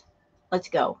moment. Let's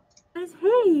go. Guys,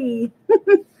 hey.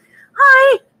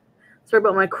 Hi. Sorry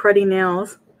about my cruddy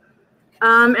nails.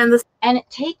 And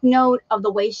take note of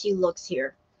the way she looks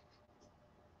here.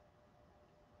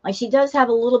 Like she does have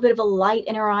a little bit of a light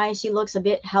in her eyes. She looks a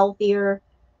bit healthier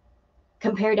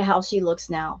compared to how she looks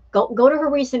now. Go to her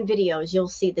recent videos. You'll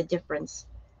see the difference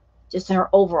just in her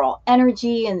overall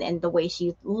energy and the way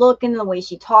she looks and the way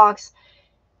she talks.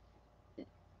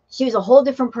 She was a whole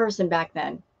different person back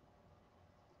then.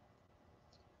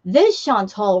 This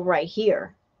Chantal right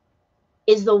here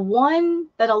is the one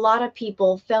that a lot of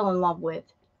people fell in love with.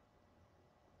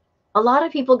 A lot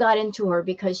of people got into her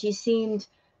because she seemed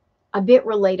a bit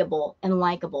relatable and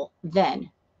likable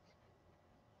then.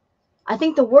 I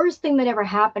think the worst thing that ever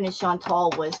happened to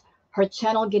Chantal was her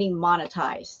channel getting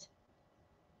monetized.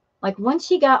 Like once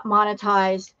she got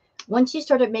monetized, once she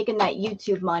started making that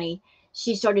YouTube money,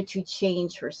 she started to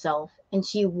change herself and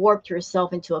she warped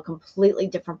herself into a completely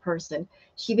different person.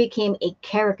 She became a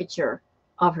caricature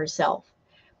of herself.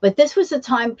 But this was a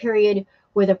time period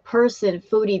where the person,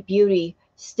 Foodie Beauty,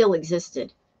 still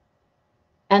existed.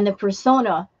 And the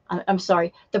persona,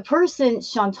 the person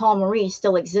Chantal Marie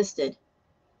still existed.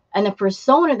 And the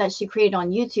persona that she created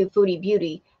on YouTube, Foodie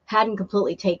Beauty, hadn't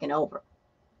completely taken over.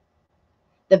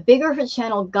 The bigger her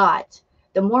channel got,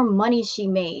 the more money she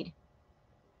made,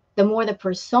 the more the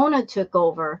persona took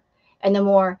over, and the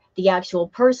more the actual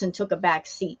person took a back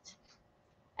seat.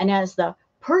 And as the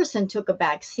person took a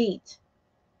back seat,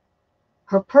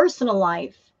 her personal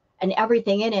life and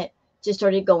everything in it just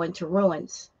started going to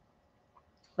ruins.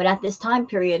 But at this time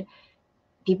period,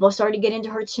 people started to get into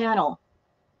her channel.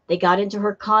 They got into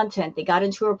her content. They got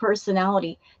into her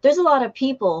personality. There's a lot of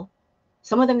people,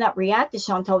 some of them that react to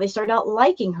Chantal, they started out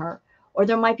liking her. Or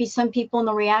there might be some people in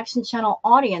the reaction channel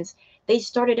audience, they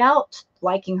started out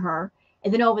liking her.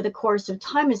 And then over the course of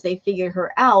time, as they figured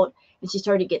her out and she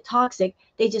started to get toxic,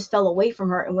 they just fell away from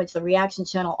her and went to the reaction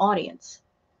channel audience.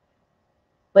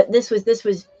 But this was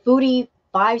Foodie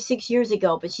 5-6 years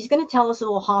ago. But she's going to tell us a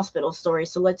little hospital story.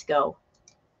 So let's go.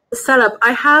 Setup.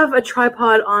 I have a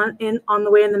tripod on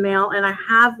the way in the mail, and I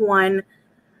have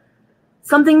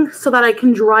something so that I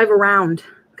can drive around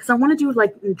because I want to do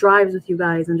like drives with you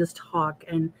guys and just talk,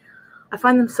 and I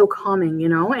find them so calming, you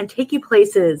know, and take you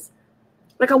places.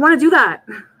 Like I want to do that.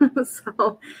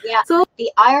 So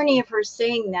the irony of her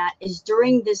saying that is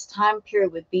during this time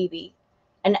period with BB,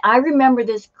 and I remember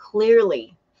this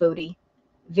clearly, Foodie,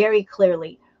 very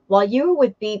clearly. While you were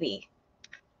with BB,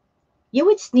 You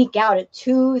would sneak out at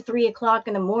 2, 3 o'clock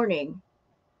in the morning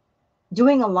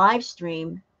doing a live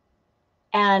stream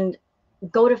and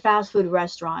go to fast food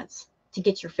restaurants to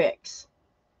get your fix.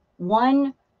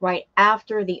 One right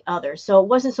after the other. So it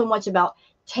wasn't so much about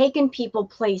taking people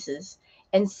places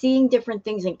and seeing different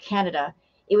things in Canada.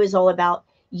 It was all about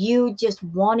you just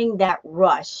wanting that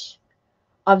rush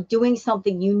of doing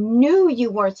something you knew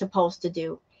you weren't supposed to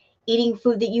do, eating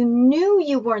food that you knew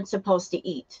you weren't supposed to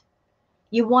eat.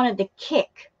 You wanted the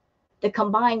kick, the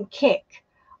combined kick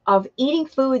of eating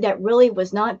food that really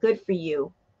was not good for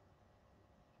you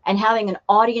and having an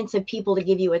audience of people to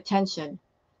give you attention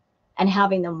and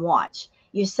having them watch.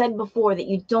 You said before that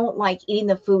you don't like eating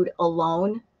the food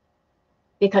alone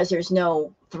because there's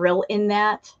no thrill in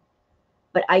that.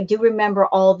 But I do remember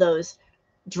all those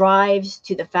drives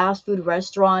to the fast food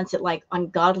restaurants at like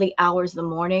ungodly hours of the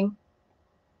morning.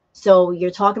 So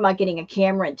you're talking about getting a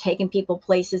camera and taking people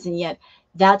places, and yet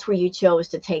that's where you chose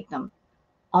to take them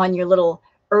on your little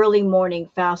early morning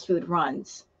fast food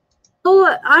runs.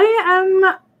 So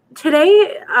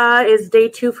today is day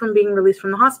 2 from being released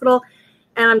from the hospital,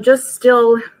 and I'm just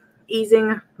still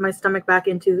easing my stomach back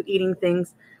into eating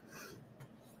things.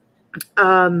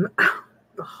 The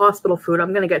hospital food,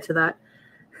 I'm going to get to that.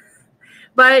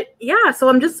 But yeah,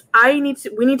 so we need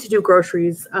to do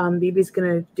groceries. BB's going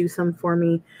to do some for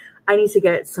me. I need to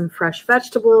get some fresh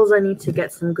vegetables. I need to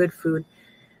get some good food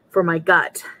for my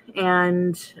gut.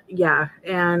 And yeah,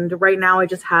 and right now I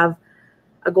just have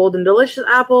a golden delicious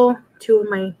apple, 2 of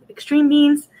my extreme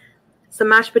beans, some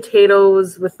mashed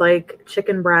potatoes with like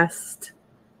chicken breast,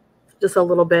 just a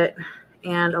little bit,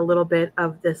 and a little bit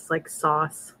of this like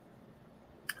sauce.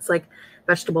 It's like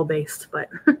vegetable based, but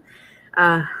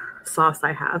sauce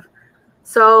I have.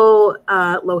 So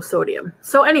low sodium.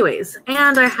 So anyways,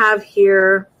 and I have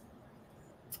here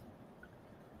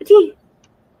a tea.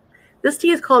 This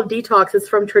tea is called Detox. It's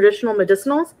from Traditional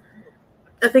Medicinals.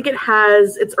 I think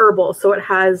it's herbal. So it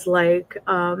has like,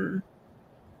 I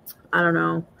don't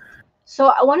know. So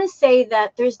I want to say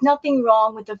that there's nothing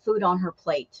wrong with the food on her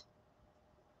plate.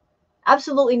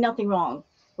 Absolutely nothing wrong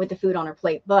with the food on her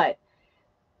plate. But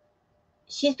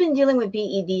she's been dealing with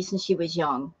BED since she was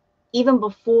young, even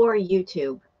before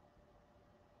YouTube.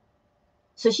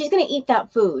 So she's going to eat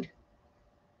that food.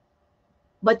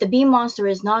 But the bee monster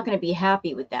is not going to be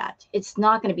happy with that. It's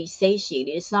not going to be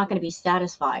satiated. It's not going to be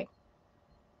satisfied.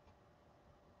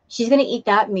 She's going to eat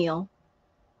that meal.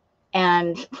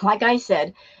 And like I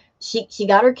said, she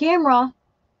got her camera,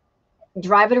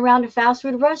 driving around to fast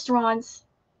food restaurants,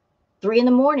 3 in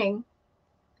the morning.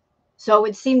 So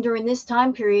it seemed during this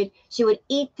time period, she would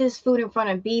eat this food in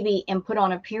front of BB and put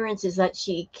on appearances that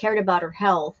she cared about her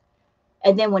health.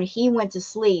 And then when he went to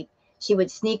sleep, she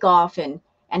would sneak off and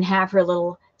have her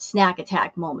little snack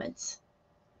attack moments.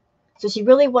 So she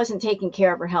really wasn't taking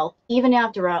care of her health, even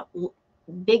after a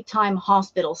big time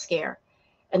hospital scare.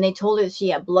 And they told her she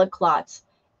had blood clots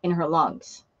in her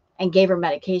lungs and gave her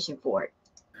medication for it.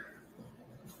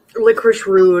 Licorice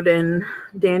root and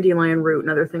dandelion root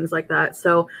and other things like that.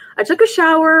 So I took a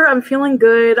shower. I'm feeling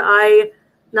good.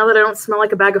 Now that I don't smell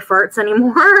like a bag of farts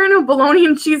anymore and a bologna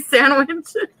and cheese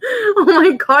sandwich. Oh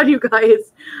my God, you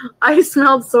guys. I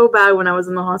smelled so bad when I was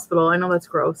in the hospital. I know that's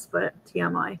gross, but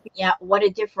TMI. Yeah, what a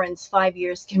difference 5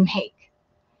 years can make.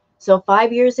 So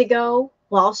 5 years ago,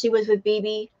 while she was with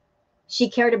BB, she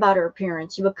cared about her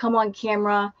appearance. She would come on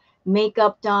camera,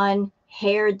 makeup done,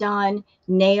 hair done,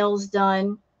 nails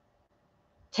done,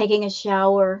 taking a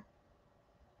shower.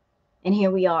 And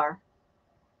here we are.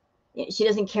 She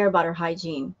doesn't care about her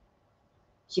hygiene.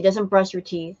 She doesn't brush her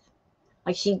teeth.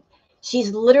 Like she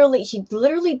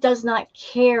literally does not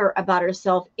care about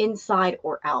herself inside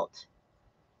or out.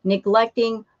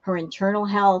 Neglecting her internal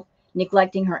health,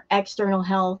 neglecting her external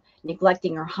health,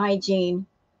 neglecting her hygiene.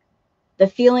 The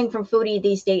feeling from Fraudy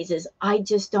these days is, I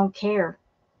just don't care.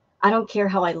 I don't care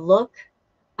how I look.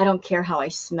 I don't care how I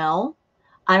smell.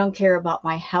 I don't care about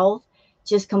my health.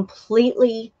 Just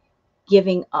completely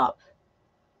giving up.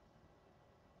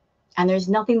 And there's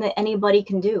nothing that anybody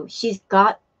can do. She's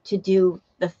got to do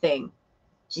the thing.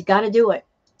 She's got to do it.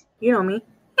 You know me.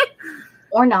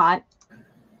 Or not.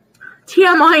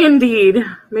 TMI indeed.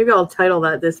 Maybe I'll title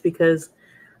this because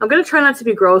I'm going to try not to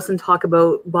be gross and talk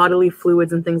about bodily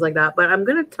fluids and things like that, but I'm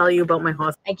going to tell you about my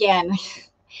hospital. Again,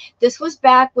 this was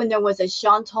back when there was a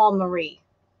Chantal Marie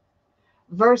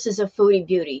versus a Foodie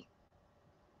Beauty.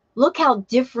 Look how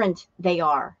different they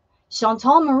are.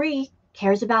 Chantal Marie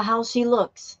cares about how she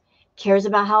looks, cares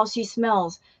about how she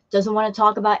smells, doesn't want to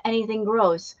talk about anything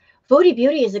gross. Foodie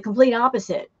Beauty is the complete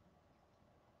opposite.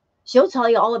 She'll tell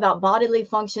you all about bodily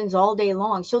functions all day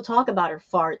long. She'll talk about her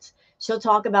farts. She'll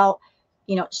talk about,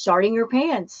 starting your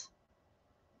pants.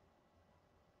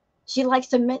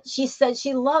 She said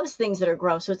she loves things that are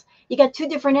gross. So you got two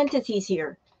different entities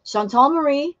here. Chantal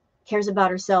Marie cares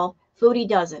about herself. Foodie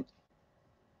doesn't.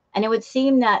 And it would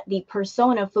seem that the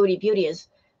persona of Foodie Beauty is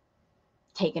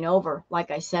taken over.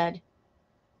 Like I said,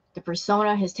 the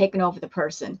persona has taken over the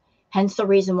person. Hence the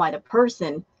reason why the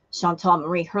person, Chantal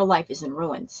Marie, her life is in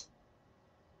ruins.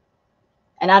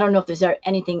 And I don't know if there's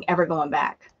anything ever going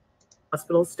back.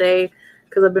 Hospital stay,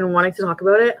 because I've been wanting to talk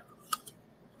about it.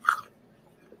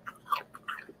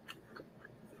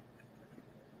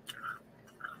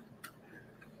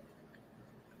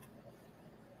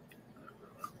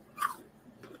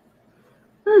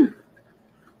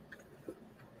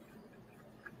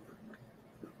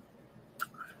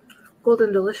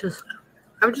 Golden delicious.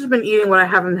 I've just been eating what I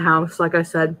have in the house, like I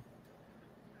said.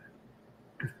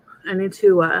 I need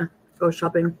to go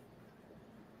shopping.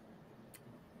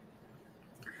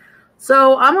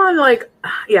 So I'm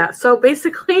on so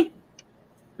basically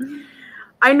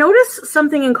I noticed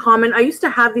something in common. I used to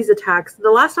have these attacks.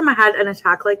 The last time I had an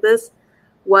attack like this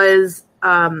was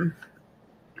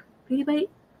beauty bite.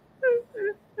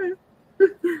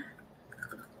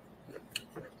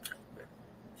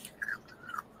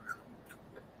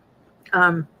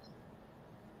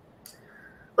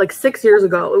 Like 6 years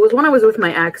ago. It was when I was with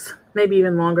my ex, maybe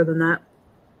even longer than that.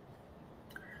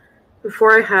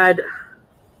 Before I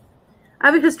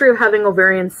have a history of having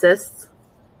ovarian cysts.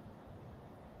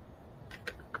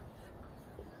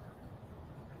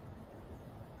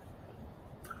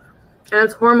 And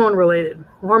it's hormone related,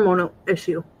 hormonal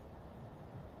issue.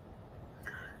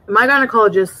 And my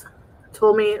gynecologist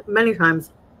told me many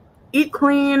times, eat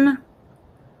clean,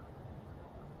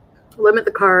 limit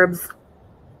the carbs.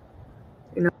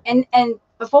 And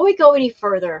before we go any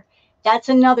further, that's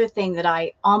another thing that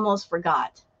I almost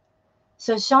forgot.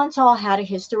 So Chantal had a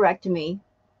hysterectomy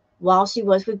while she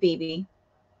was with BB.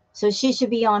 So she should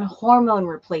be on hormone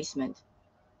replacement.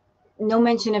 No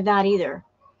mention of that either.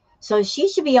 So she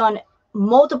should be on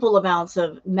multiple amounts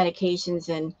of medications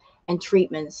and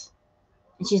treatments.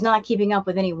 And she's not keeping up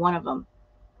with any one of them.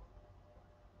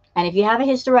 And if you have a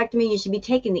hysterectomy, you should be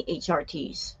taking the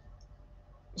HRTs.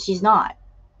 She's not.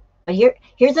 But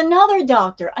here's another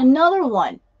doctor, another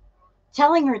one,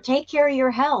 telling her, take care of your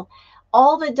health.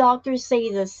 All the doctors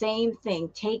say the same thing.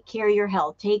 Take care of your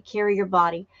health. Take care of your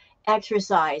body.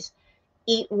 Exercise.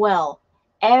 Eat well.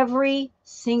 Every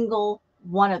single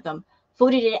one of them.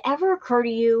 Foodie, did it ever occur to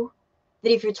you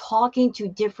that if you're talking to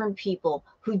different people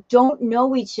who don't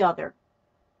know each other,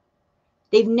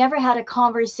 they've never had a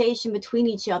conversation between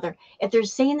each other, if they're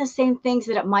saying the same things,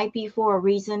 that it might be for a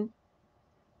reason?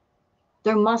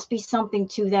 There must be something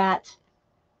to that.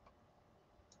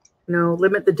 No,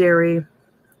 limit the dairy.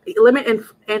 Limit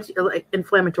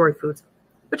inflammatory foods,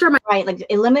 which are right. Like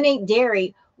eliminate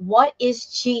dairy. What is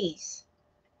cheese?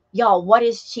 Y'all, what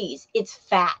is cheese? It's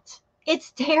fat.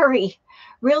 It's dairy.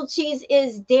 Real cheese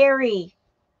is dairy.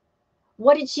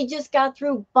 What did she just got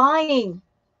through buying?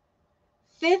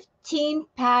 15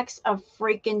 packs of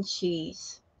freaking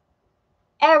cheese.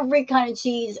 Every kind of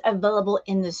cheese available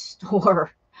in the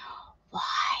store.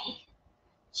 Why?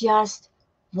 Just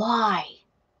why?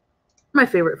 My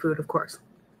favorite food, of course.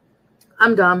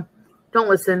 I'm dumb. Don't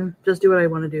listen. Just do what I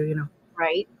want to do,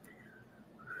 Right.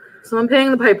 So I'm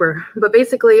paying the piper. But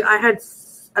basically, I had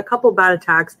a couple bad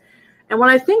attacks. And when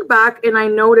I think back and I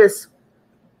notice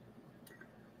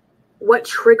what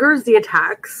triggers the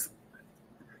attacks,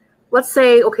 let's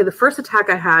say, okay, the first attack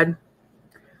I had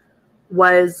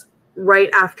was right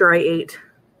after I ate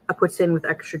a poutine with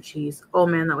extra cheese. Oh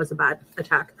man, that was a bad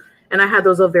attack. And I had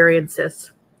those ovarian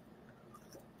cysts.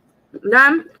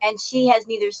 Then, and she has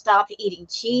neither stopped eating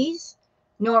cheese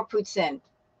nor poutine.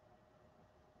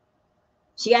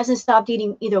 She hasn't stopped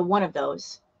eating either one of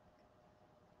those.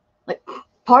 Like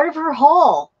part of her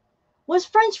haul was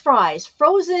French fries,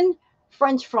 frozen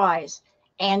French fries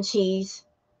and cheese.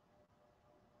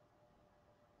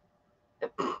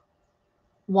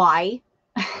 Why?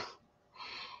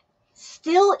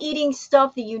 Still eating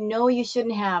stuff that you know you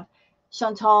shouldn't have.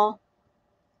 Chantal,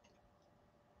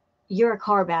 you're a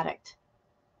carb addict.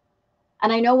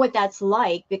 And I know what that's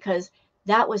like because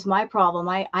that was my problem.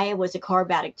 I was a carb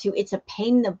addict too. It's a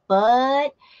pain in the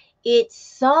butt. It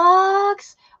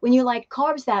sucks when you like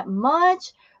carbs that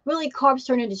much. Really, carbs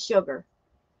turn into sugar.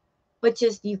 But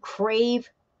just you crave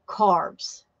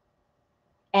carbs.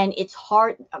 And it's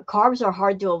hard. Carbs are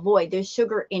hard to avoid. There's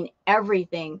sugar in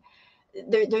everything.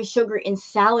 There's sugar in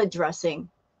salad dressing.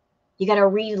 You got to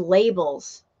read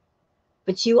labels.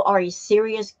 But you are a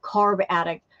serious carb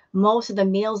addict. Most of the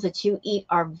meals that you eat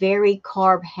are very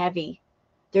carb heavy.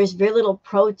 There's very little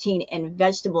protein and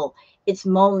vegetable. It's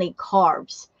mainly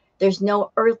carbs. There's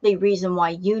no earthly reason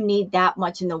why you need that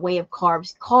much in the way of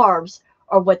carbs. Carbs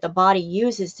are what the body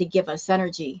uses to give us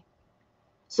energy.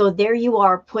 So there you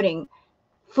are putting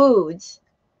foods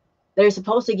that are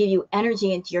supposed to give you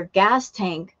energy into your gas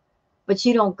tank, but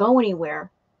you don't go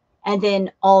anywhere. And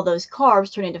then all those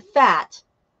carbs turn into fat,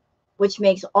 which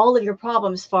makes all of your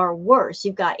problems far worse.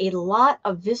 You've got a lot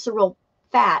of visceral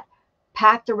fat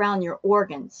packed around your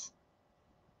organs,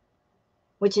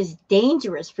 which is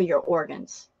dangerous for your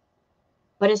organs.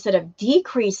 But instead of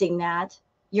decreasing that,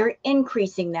 you're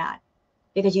increasing that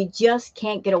because you just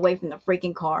can't get away from the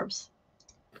freaking carbs.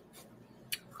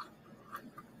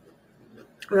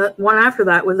 The one after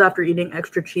that was after eating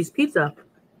extra cheese pizza.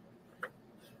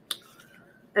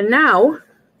 And now, do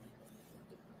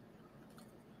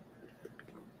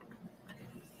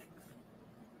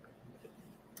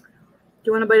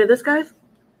you want a bite of this, guys?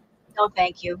 No,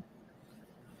 thank you.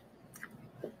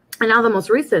 And now the most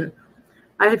recent,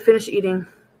 I had finished eating,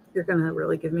 you're going to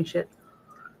really give me shit,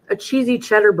 a cheesy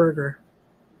cheddar burger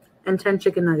and 10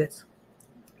 chicken nuggets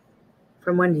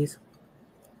from Wendy's.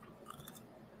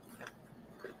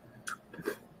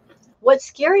 What's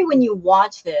scary when you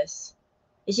watch this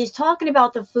is she's talking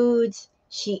about the foods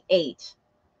she ate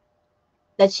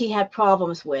that she had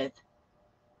problems with.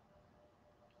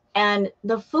 And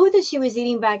the food that she was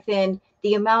eating back then,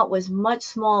 the amount was much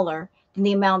smaller than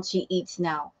the amount she eats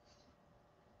now.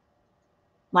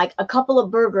 Like a couple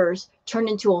of burgers turned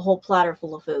into a whole platter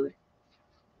full of food.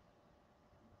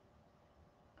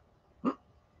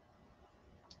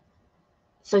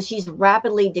 So she's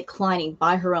rapidly declining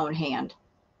by her own hand.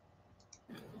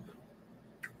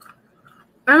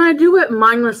 And I do it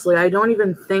mindlessly. I don't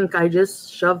even think. I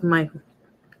just shove my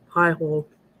pie hole.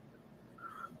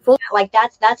 Like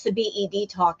that's the BED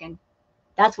talking.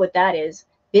 That's what that is.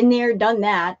 Been there, done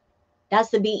that. That's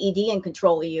the BED in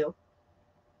control of you.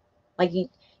 Like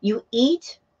you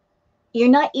eat, you're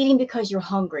not eating because you're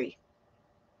hungry.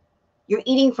 You're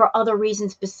eating for other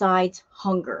reasons besides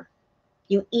hunger.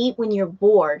 You eat when you're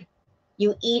bored.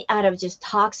 You eat out of just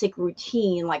toxic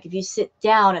routine. Like if you sit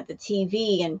down at the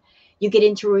TV and you get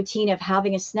into a routine of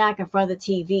having a snack in front of the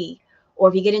TV, or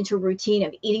if you get into a routine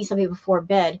of eating something before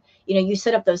bed, you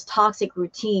set up those toxic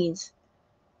routines.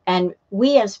 And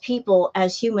we as people,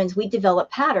 as humans, we develop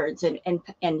patterns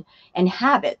and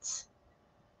habits.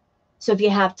 So if you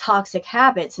have toxic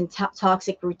habits and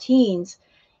toxic routines,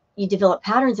 you develop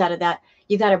patterns out of that.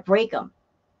 You got to break them.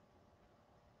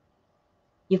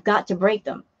 You've got to break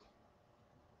them.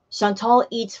 Chantal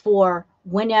eats for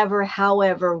whenever,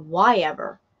 however, why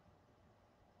ever.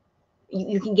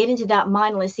 You can get into that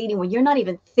mindless eating when you're not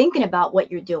even thinking about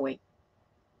what you're doing.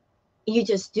 You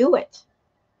just do it.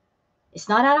 It's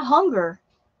not out of hunger.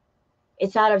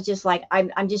 It's out of just like,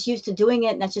 I'm just used to doing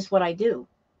it, and that's just what I do.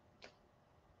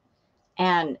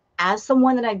 And as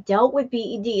someone that I've dealt with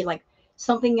BED, like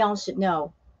something y'all should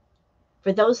know,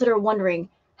 for those that are wondering,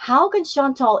 how can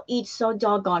Chantal eat so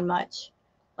doggone much?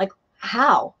 Like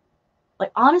how?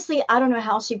 Like honestly, I don't know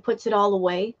how she puts it all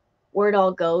away, where it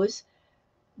all goes.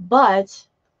 But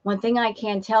one thing I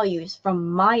can tell you is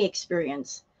from my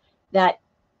experience that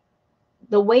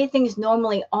the way things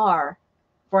normally are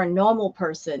for a normal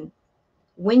person,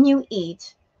 when you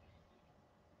eat,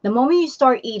 the moment you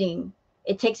start eating,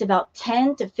 it takes about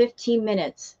 10 to 15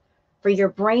 minutes for your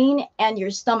brain and your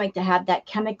stomach to have that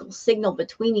chemical signal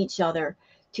between each other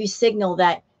to signal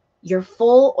that you're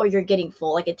full or you're getting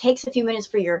full. Like it takes a few minutes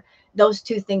for those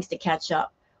two things to catch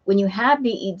up. When you have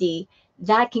BED,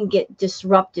 that can get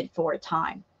disrupted for a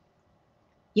time.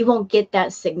 You won't get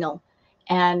that signal.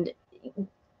 And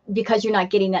because you're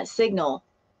not getting that signal,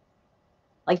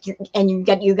 like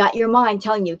you got your mind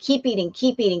telling you, keep eating,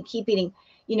 keep eating, keep eating,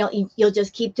 you'll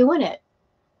just keep doing it.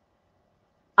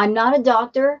 I'm not a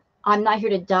doctor. I'm not here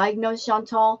to diagnose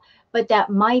Chantal, but that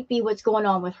might be what's going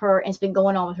on with her, and it's been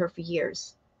going on with her for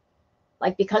years.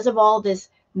 Like because of all this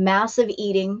massive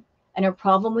eating and her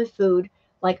problem with food,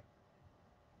 like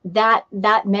that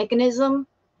mechanism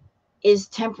is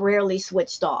temporarily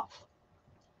switched off.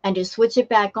 And to switch it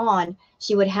back on,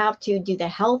 she would have to do the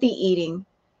healthy eating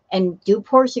and do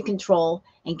portion control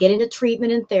and get into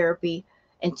treatment and therapy.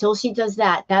 Until she does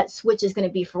that, that switch is going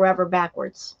to be forever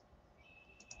backwards.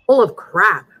 Full of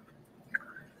crap.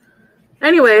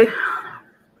 Anyway,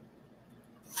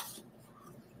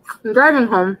 I'm driving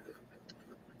home.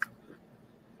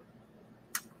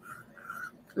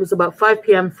 It was about 5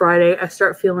 p.m. Friday. I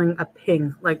start feeling a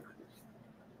ping, like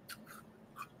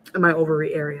in my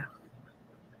ovary area.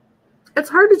 It's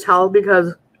hard to tell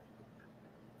because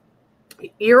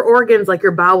your organs, like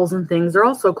your bowels and things, are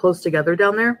all so close together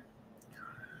down there.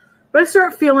 But I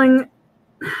start feeling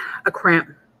a cramp.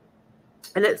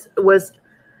 And it was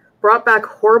brought back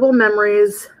horrible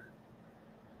memories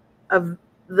of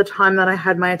the time that I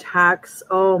had my attacks.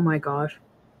 Oh my gosh.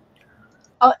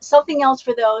 Something else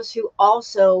for those who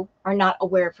also are not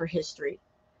aware for history.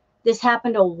 This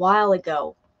happened a while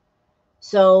ago.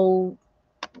 So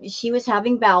she was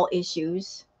having bowel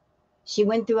issues. She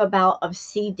went through a bout of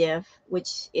C. diff,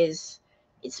 which is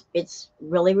it's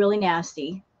really, really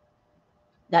nasty.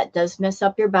 That does mess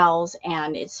up your bowels,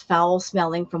 and it's foul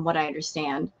smelling from what I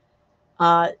understand.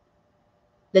 Uh,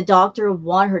 the doctor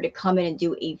wanted her to come in and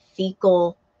do a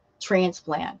fecal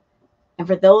transplant. And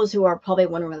for those who are probably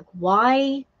wondering, like,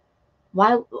 why,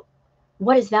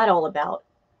 what is that all about?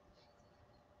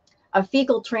 A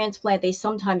fecal transplant, they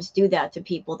sometimes do that to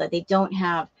people that they don't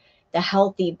have the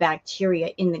healthy bacteria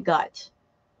in the gut.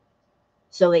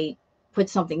 So they put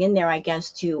something in there, I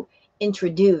guess, to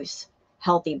introduce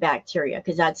healthy bacteria,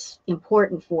 because that's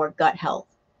important for gut health.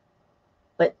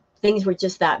 But things were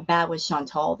just that bad with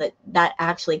Chantal that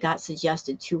actually got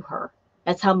suggested to her.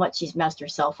 That's how much she's messed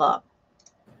herself up.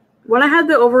 When I had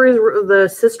the ovaries, the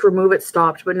cyst removed, it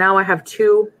stopped. But now I have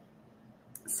two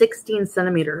 16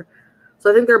 centimeter. So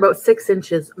I think they're about 6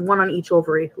 inches, one on each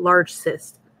ovary, large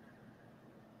cyst.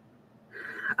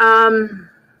 The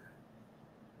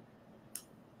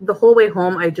whole way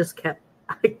home, I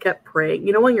kept praying.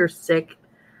 You know, when you're sick,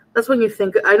 that's when you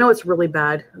think, I know it's really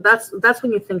bad. That's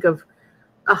when you think of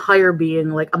a higher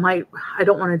being. Like, I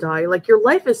don't want to die. Like, your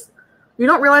life is, you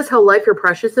don't realize how life your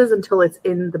precious is until it's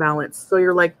in the balance. So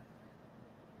you're like,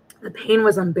 the pain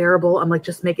was unbearable. I'm like,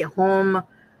 just make it home.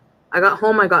 I got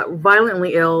home, I got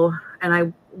violently ill, and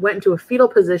I went into a fetal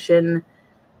position.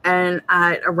 And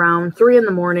at around 3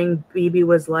 a.m, BB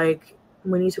was like,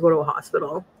 we need to go to a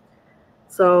hospital.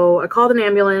 So I called an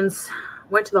ambulance,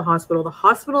 went to the hospital. The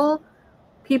hospital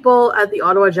people at the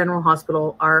Ottawa General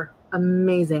Hospital are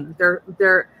amazing. They're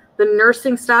the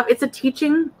nursing staff. It's a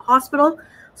teaching hospital.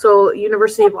 So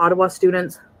University of Ottawa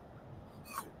students,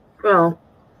 well,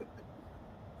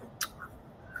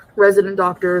 resident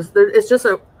doctors, it's just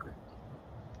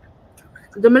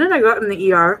the minute I got in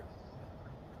the ER,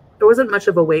 there wasn't much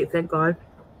of a wait, thank God.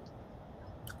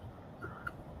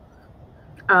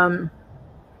 You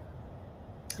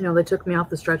know, they took me off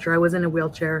the stretcher. I was in a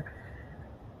wheelchair.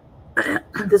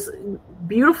 This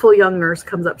beautiful young nurse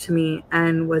comes up to me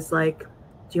and was like,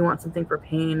 do you want something for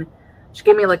pain? She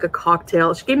gave me like a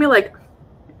cocktail. She gave me like,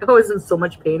 I was in so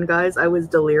much pain, guys. I was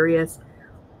delirious.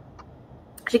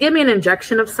 She gave me an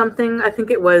injection of something. I think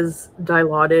it was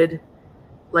Dilaudid,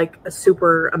 like a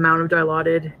super amount of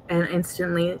Dilaudid, and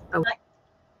instantly.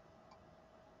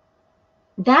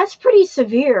 That's pretty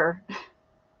severe.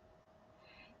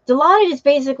 Dilaudid is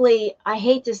basically, I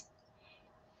hate this,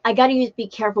 I got to be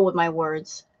careful with my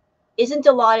words. Isn't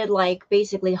Dilaudid like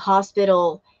basically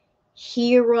hospital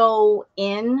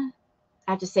heroin?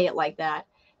 I have to say it like that.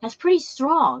 That's pretty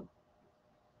strong.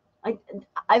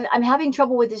 I'm having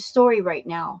trouble with this story right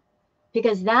now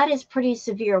because that is pretty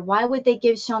severe. Why would they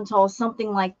give Chantal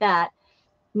something like that,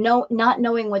 not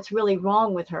knowing what's really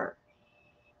wrong with her?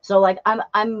 So like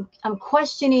I'm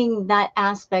questioning that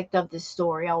aspect of the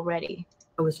story already.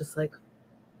 I was just like,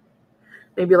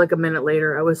 maybe like a minute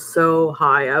later, I was so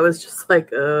high. I was just like,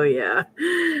 oh yeah.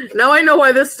 Now I know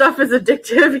why this stuff is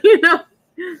addictive, you know?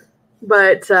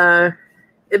 But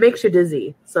it makes you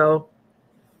dizzy, so.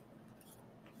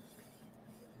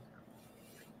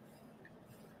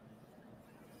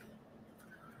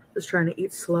 Just trying to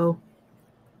eat slow.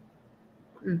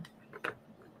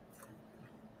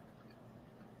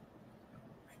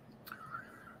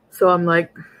 So I'm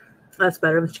like, that's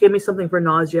better. She gave me something for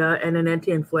nausea and an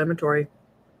anti-inflammatory.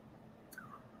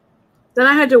 Then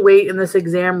I had to wait in this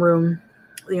exam room.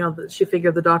 You know, she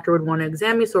figured the doctor would want to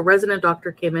examine me. So a resident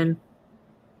doctor came in.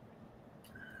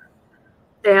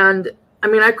 And I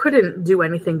mean, I couldn't do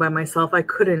anything by myself. I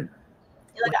couldn't.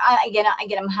 Like,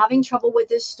 I'm having trouble with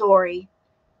this story.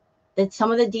 That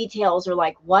some of the details are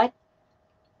like, what?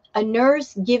 A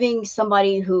nurse giving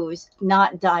somebody who's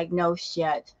not diagnosed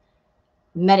yet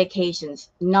medications,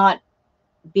 not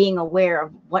being aware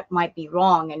of what might be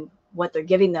wrong and what they're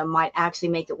giving them might actually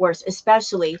make it worse,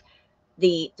 especially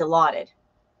the Dilaudid.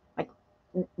 Like,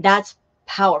 that's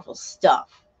powerful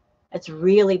stuff. That's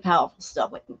really powerful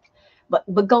stuff. Like,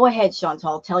 but go ahead,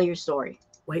 Chantal, tell your story.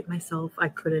 Wipe myself. I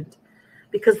couldn't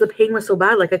because the pain was so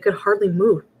bad. Like I could hardly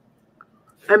move.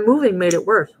 And moving made it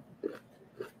worse.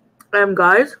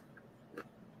 Guys,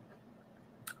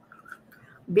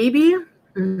 BB,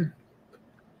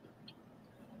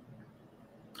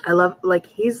 I love, like,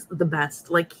 he's the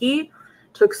best. Like, he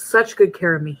took such good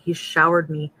care of me. He showered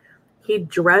me. He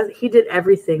did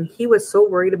everything. He was so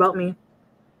worried about me.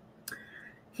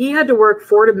 He had to work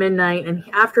 4 to midnight, and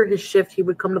after his shift, he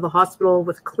would come to the hospital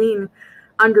with clean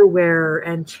underwear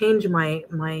and change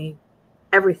my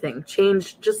everything.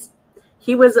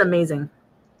 He was amazing.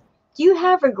 Do you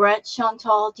have regrets,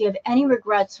 Chantal? Do you have any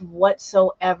regrets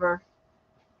whatsoever?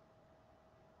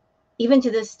 Even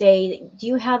to this day, do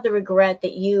you have the regret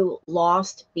that you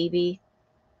lost BB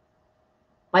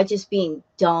by just being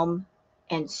dumb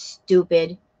and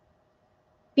stupid?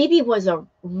 BB was a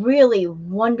really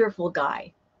wonderful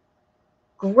guy.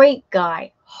 Great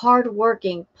guy,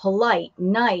 hardworking, polite,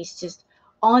 nice, just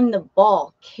on the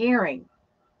ball, caring.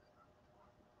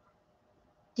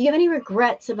 Do you have any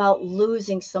regrets about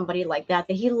losing somebody like that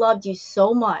he loved you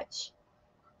so much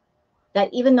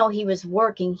that even though he was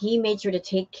working, he made sure to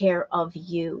take care of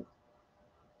you?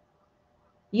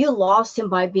 You lost him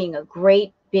by being a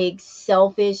great, big,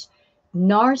 selfish,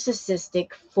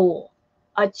 narcissistic fool,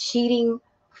 a cheating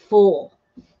fool.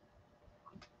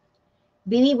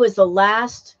 BB was the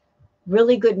last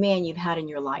really good man you've had in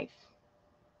your life,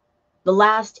 the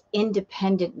last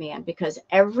independent man, because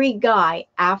every guy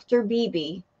after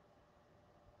BB,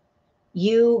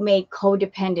 you made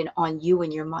codependent on you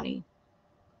and your money.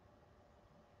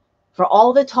 For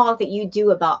all the talk that you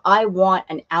do about, I want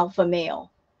an alpha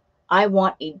male, I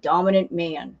want a dominant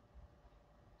man,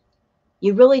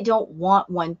 you really don't want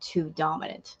one too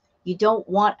dominant. You don't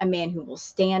want a man who will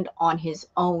stand on his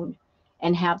own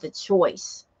and have the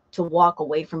choice to walk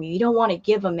away from you. You don't want to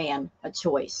give a man a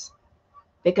choice,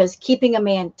 because keeping a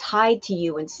man tied to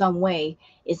you in some way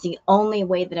is the only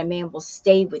way that a man will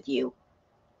stay with you.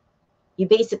 You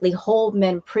basically hold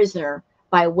men prisoner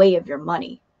by way of your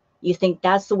money. You think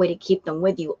that's the way to keep them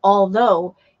with you,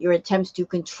 although your attempts to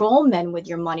control men with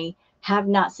your money have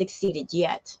not succeeded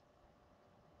yet.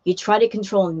 You try to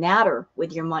control Nader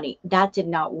with your money. That did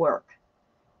not work.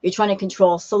 You're trying to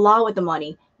control Salah with the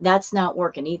money. That's not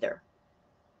working either.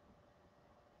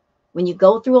 When you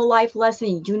go through a life lesson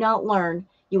and you do not learn,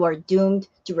 you are doomed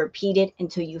to repeat it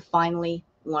until you finally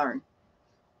learn.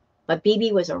 But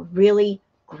BB was a really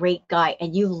great guy,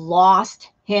 and you lost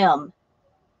him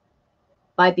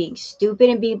by being stupid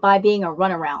and by being a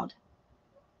runaround,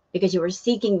 because you were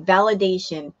seeking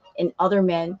validation in other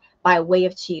men by way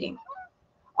of cheating.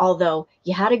 Although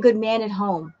you had a good man at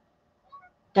home,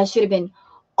 that should have been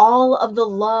all of the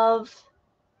love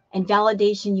and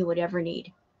validation you would ever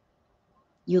need.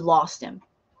 You lost him.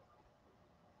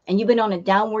 And you've been on a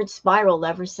downward spiral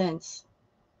ever since.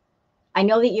 I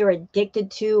know that you're addicted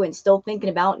to and still thinking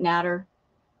about Nader,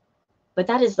 but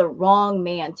that is the wrong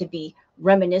man to be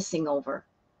reminiscing over,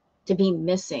 to be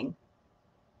missing,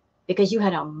 because you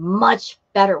had a much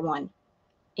better one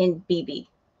in BB.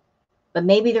 But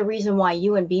maybe the reason why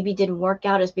you and BB didn't work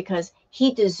out is because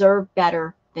he deserved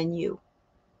better than you,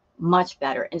 much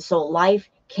better. And so life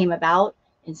came about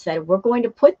and said, we're going to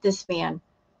put this man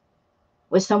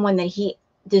with someone that he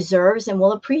deserves and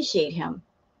will appreciate him.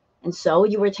 And so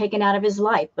you were taken out of his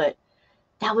life. But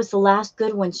that was the last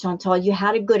good one, Chantal. You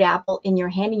had a good apple in your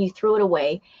hand and you threw it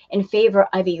away in favor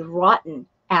of a rotten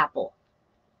apple.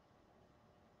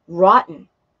 Rotten.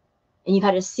 And you've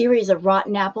had a series of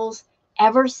rotten apples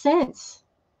ever since.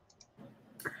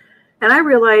 And I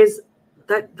realize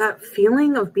that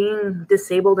feeling of being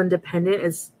disabled and dependent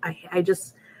is,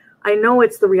 I know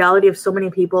it's the reality of so many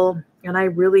people, and I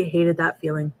really hated that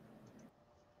feeling.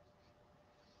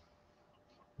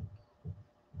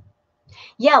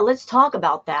 Yeah, let's talk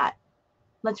about that.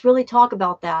 Let's really talk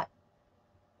about that.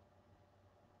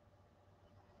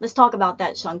 Let's talk about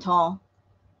that, Chantal.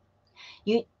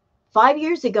 5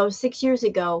 years ago, 6 years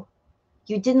ago,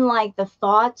 you didn't like the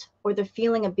thought or the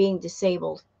feeling of being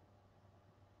disabled.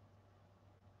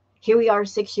 Here we are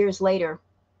 6 years later,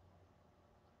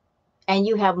 and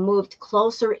you have moved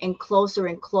closer and closer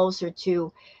and closer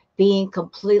to being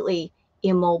completely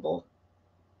immobile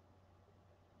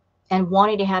and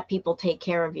wanting to have people take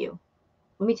care of you.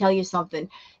 Let me tell you something.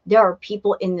 There are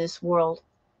people in this world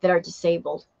that are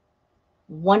disabled,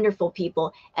 wonderful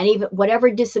people, and even whatever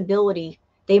disability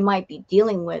they might be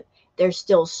dealing with, they're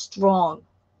still strong,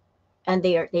 and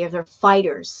they're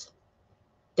fighters.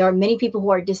 There are many people who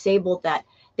are disabled that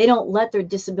they don't let their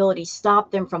disability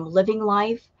stop them from living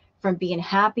life, from being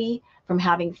happy, from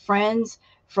having friends,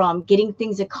 from getting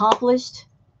things accomplished.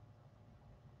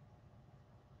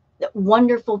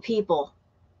 Wonderful people.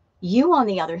 You, on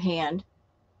the other hand,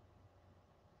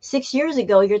 6 years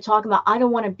ago, you're talking about, I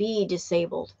don't want to be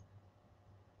disabled.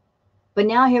 But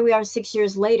now here we are 6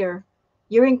 years later,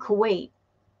 you're in Kuwait.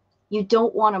 You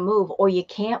don't want to move, or you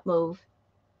can't move.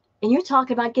 And you're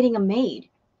talking about getting a maid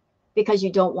because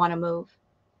you don't want to move.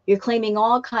 You're claiming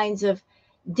all kinds of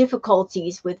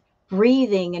difficulties with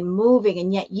breathing and moving,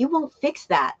 and yet you won't fix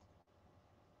that.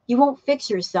 You won't fix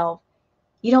yourself.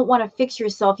 You don't want to fix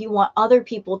yourself. You want other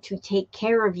people to take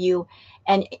care of you.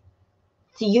 And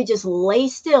so you just lay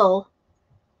still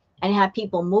and have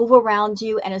people move around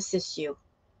you and assist you.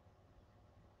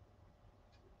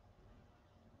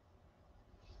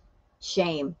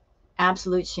 Shame.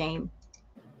 Absolute shame.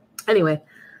 Anyway,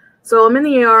 so I'm in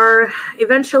the ER.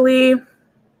 Eventually,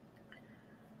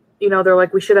 you know, they're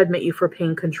like, we should admit you for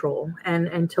pain control and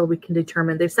until we can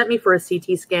determine. They sent me for a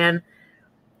CT scan.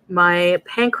 My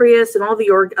pancreas and all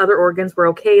the other organs were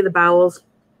okay, the bowels.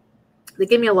 They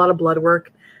gave me a lot of blood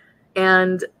work,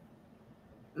 and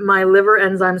my liver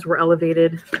enzymes were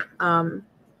elevated.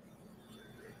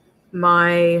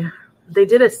 They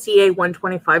did a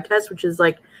CA-125 test, which is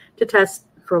like to test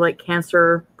for like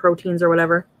cancer proteins or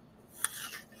whatever.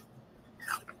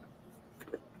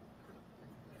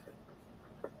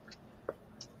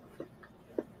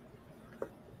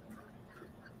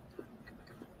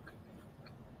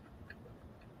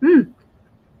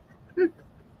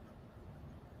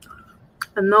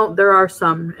 And no, there are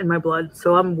some in my blood,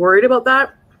 so I'm worried about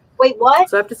that. Wait, what?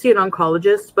 So I have to see an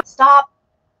oncologist. But stop.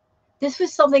 This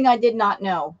was something I did not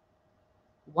know.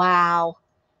 Wow.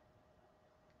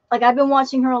 Like, I've been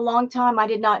watching her a long time. I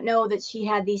did not know that she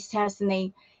had these tests and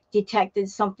they detected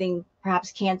something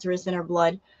perhaps cancerous in her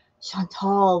blood.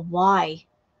 Chantal, why?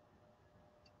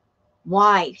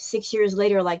 Why? 6 years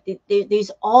later, like,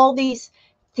 there's all these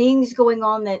things going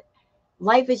on that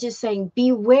life is just saying,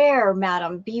 beware,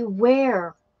 madam,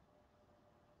 beware.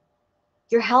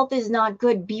 Your health is not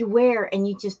good. Beware. And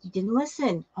you didn't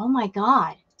listen. Oh my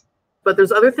God. But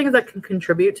there's other things that can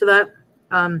contribute to that.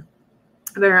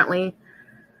 Apparently,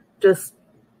 just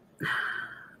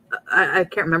I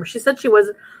can't remember. She said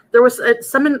there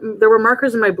were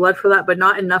markers in my blood for that, but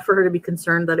not enough for her to be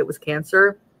concerned that it was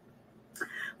cancer.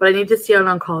 But I need to see an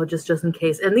oncologist just in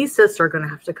case. And these cysts are going to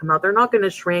have to come out. They're not going to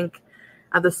shrink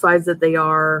at the size that they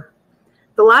are.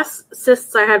 The last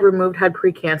cysts I had removed had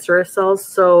precancerous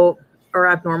cells, or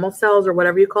abnormal cells, or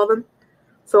whatever you call them.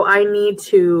 So I need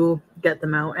to get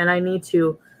them out, and I need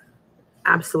to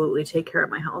absolutely take care of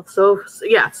my health. So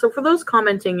yeah. So for those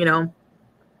commenting, you know,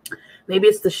 maybe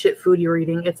it's the shit food you're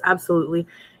eating. It's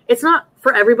not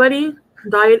for everybody.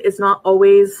 Diet is not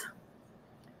always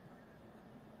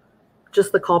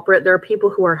just the culprit. There are people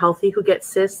who are healthy who get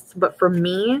cysts, but for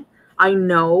me, I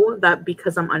know that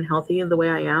because I'm unhealthy the way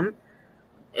I am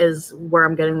is where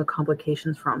I'm getting the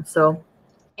complications from. So,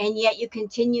 and yet you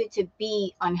continue to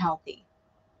be unhealthy,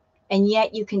 and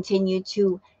yet you continue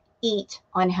to eat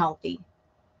unhealthy,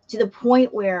 to the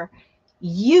point where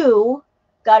you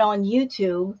got on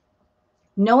YouTube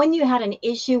knowing you had an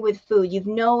issue with food. You've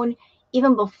known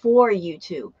even before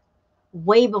YouTube,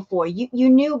 way before. You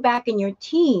knew back in your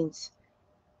teens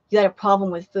you had a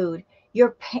problem with food.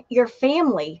 Your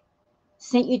family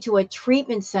sent you to a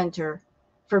treatment center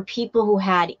for people who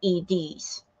had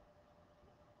EDs.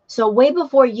 So way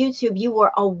before YouTube, you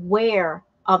were aware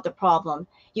of the problem.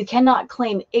 You cannot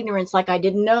claim ignorance like I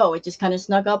didn't know. It just kind of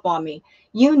snuck up on me.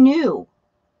 You knew.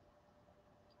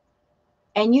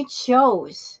 And you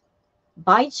chose,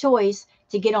 by choice,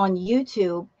 to get on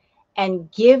YouTube and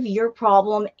give your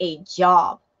problem a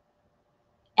job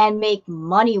and make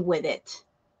money with it.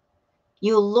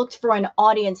 You looked for an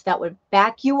audience that would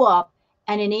back you up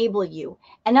and enable you.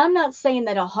 And I'm not saying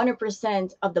that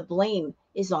 100% of the blame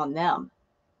is on them,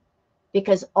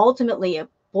 because ultimately it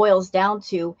boils down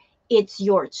to it's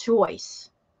your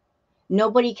choice.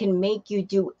 Nobody can make you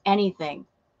do anything.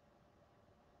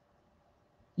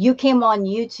 You came on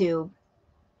YouTube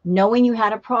knowing you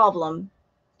had a problem.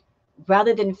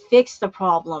 Rather than fix the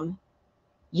problem,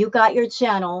 you got your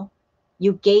channel,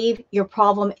 you gave your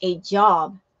problem a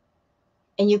job,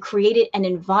 and you created an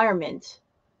environment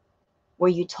where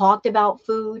you talked about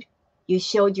food, you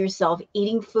showed yourself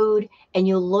eating food, and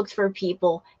you looked for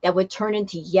people that would turn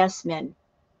into yes men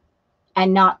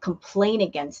and not complain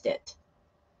against it,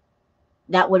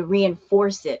 that would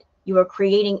reinforce it. You are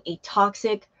creating a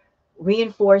toxic,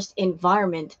 reinforced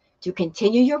environment to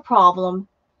continue your problem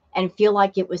and feel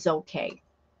like it was okay.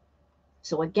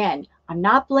 So again, I'm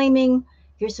not blaming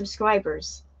your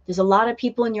subscribers. There's a lot of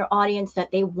people in your audience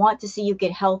that they want to see you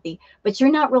get healthy, but you're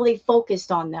not really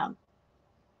focused on them.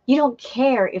 You don't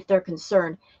care if they're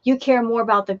concerned. You care more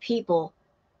about the people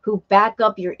who back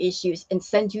up your issues and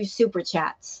send you super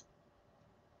chats.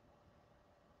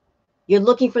 You're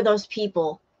looking for those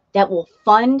people that will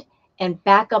fund and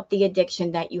back up the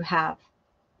addiction that you have.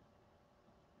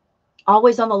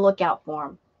 Always on the lookout for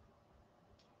them.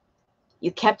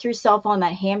 You kept yourself on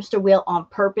that hamster wheel on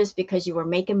purpose because you were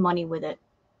making money with it.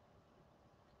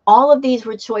 All of these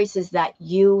were choices that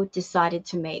you decided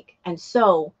to make. And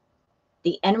so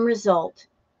the end result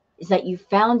is that you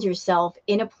found yourself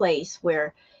in a place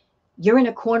where you're in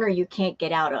a corner you can't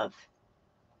get out of.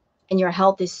 And your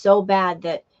health is so bad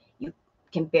that you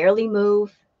can barely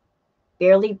move,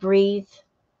 barely breathe.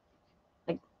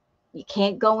 Like, you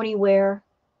can't go anywhere.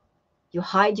 You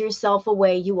hide yourself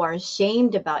away. You are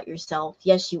ashamed about yourself.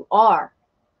 Yes, you are.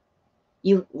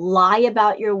 You lie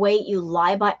about your weight. You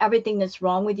lie about everything that's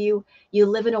wrong with you. You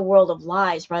live in a world of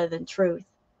lies rather than truth.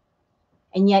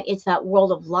 And yet it's that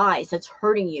world of lies that's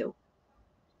hurting you.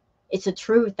 It's a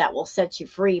truth that will set you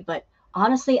free. But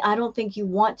honestly, I don't think you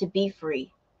want to be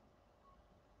free.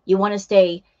 You want to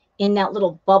stay in that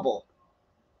little bubble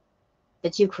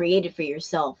that you created for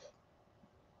yourself.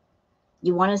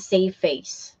 You want to save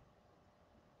face.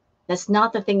 That's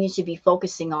not the thing you should be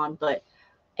focusing on. But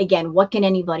again, what can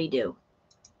anybody do?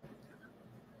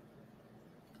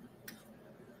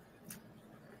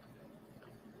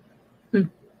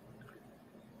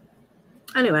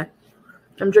 Anyway,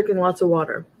 I'm drinking lots of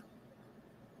water.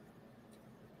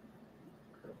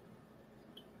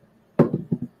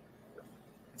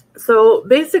 So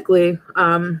basically,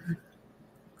 I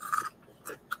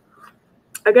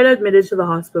got admitted to the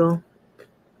hospital.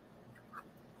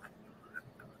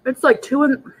 It's like 3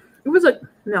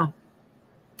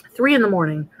 in the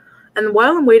morning. And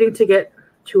while I'm waiting to get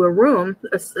to a room,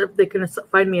 if they can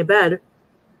find me a bed,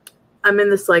 I'm in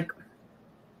this like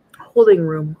holding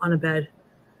room on a bed.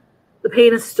 The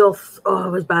pain is still,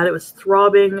 it was bad. It was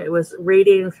throbbing. It was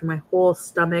radiating through my whole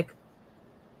stomach.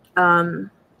 I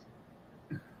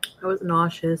was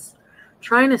nauseous,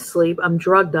 trying to sleep. I'm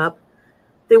drugged up.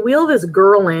 They wheel this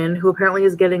girl in who apparently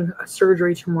is getting a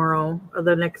surgery tomorrow or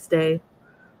the next day.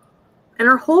 And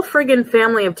her whole friggin'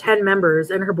 family of 10 members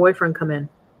and her boyfriend come in.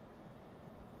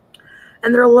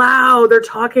 And they're loud. They're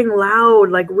talking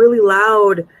loud, like really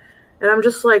loud. And I'm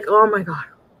just like, oh my God.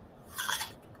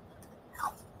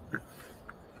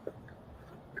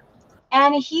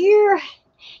 And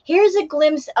here's a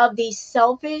glimpse of the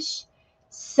selfish,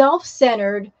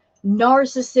 self-centered,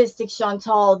 narcissistic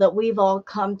Chantal that we've all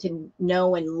come to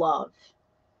know and love.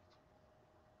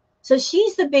 So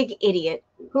she's the big idiot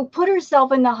who put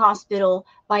herself in the hospital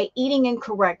by eating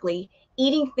incorrectly,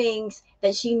 eating things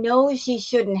that she knows she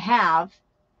shouldn't have,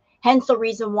 hence the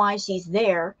reason why she's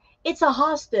there. It's a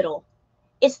hospital.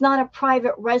 It's not a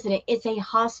private residence. It's a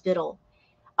hospital.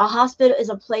 A hospital is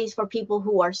a place for people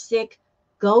who are sick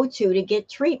go to get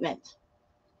treatment.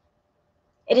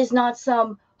 It is not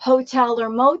some hotel or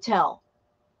motel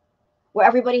where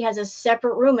everybody has a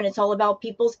separate room and it's all about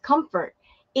people's comfort.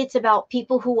 It's about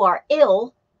people who are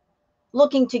ill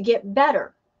looking to get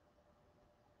better.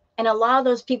 And a lot of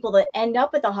those people that end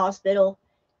up at the hospital,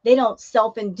 they don't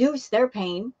self-induce their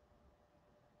pain.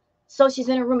 So she's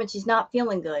in a room and she's not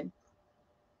feeling good.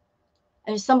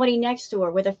 And there's somebody next to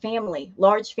her with a family,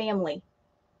 large family.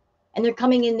 And they're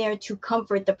coming in there to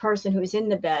comfort the person who's in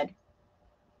the bed.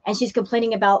 And she's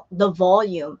complaining about the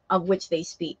volume of which they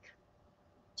speak.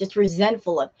 Just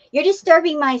resentful of, you're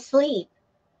disturbing my sleep.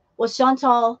 Well,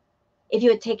 Chantal, if you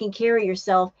had taken care of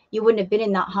yourself, you wouldn't have been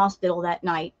in that hospital that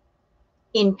night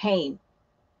in pain.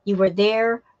 You were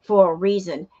there for a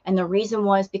reason. And the reason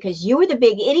was because you were the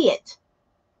big idiot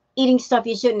eating stuff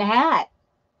you shouldn't have had.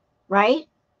 Right?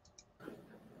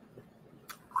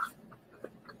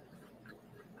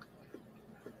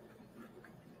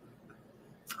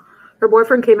 Her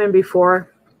boyfriend came in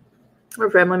before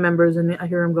her family members, and I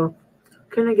hear him go,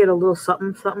 can I get a little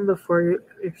something before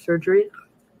your surgery?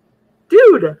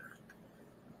 Dude,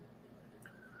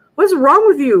 what's wrong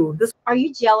with you? Are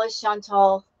you jealous,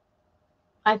 Chantal?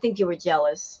 I think you were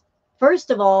jealous.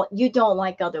 First of all, you don't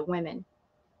like other women.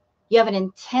 You have an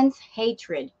intense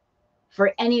hatred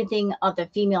for anything of the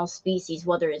female species,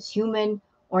 whether it's human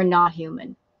or not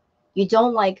human. You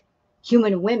don't like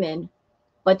human women,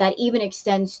 but that even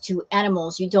extends to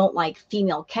animals. You don't like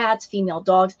female cats, female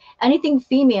dogs, anything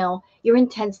female you're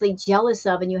intensely jealous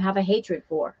of and you have a hatred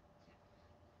for.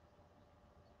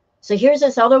 So here's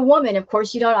this other woman. Of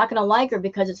course, you're not going to like her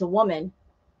because it's a woman.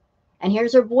 And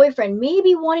here's her boyfriend,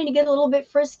 maybe wanting to get a little bit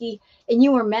frisky, and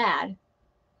you were mad.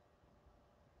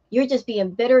 You're just being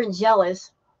bitter and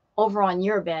jealous over on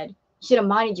your bed. You should have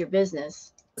minded your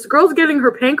business. This girl's getting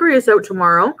her pancreas out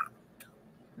tomorrow,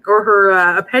 or her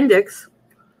appendix.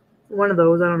 One of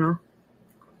those, I don't know.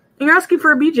 And you're asking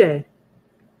for a BJ.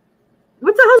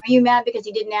 What the hell? Are you mad because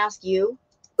he didn't ask you?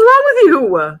 What's wrong with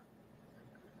you?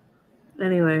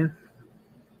 Anyway.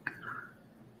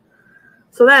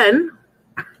 So then,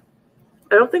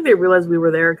 I don't think they realized we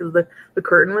were there because the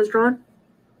curtain was drawn.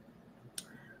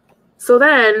 So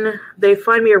then they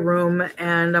find me a room,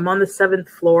 and I'm on the 7th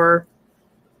floor.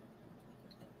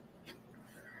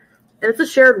 And it's a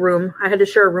shared room. I had to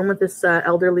share a room with this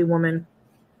elderly woman.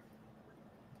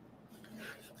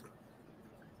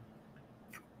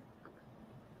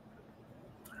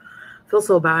 I feel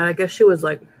so bad. I guess she was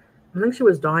like, I think she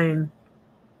was dying.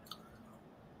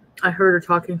 I heard her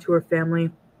talking to her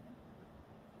family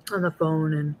on the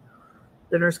phone, and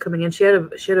the nurse coming in. She had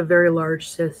a very large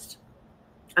cyst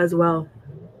as well.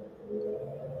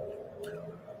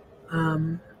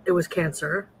 It was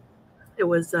cancer. It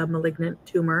was a malignant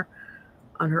tumor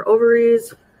on her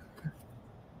ovaries.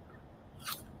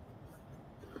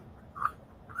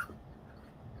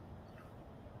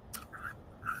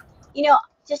 You know,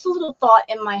 just a little thought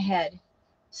in my head.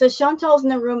 So Chantal's in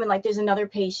the room and like there's another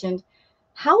patient.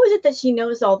 How is it that she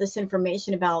knows all this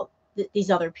information about these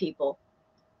other people?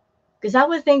 Because I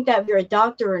would think that if you're a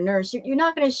doctor or a nurse, you're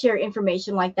not going to share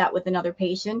information like that with another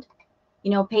patient.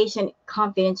 You know, patient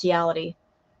confidentiality.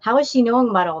 How is she knowing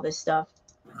about all this stuff?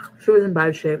 She was in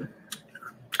bad shape.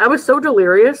 I was so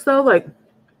delirious though, like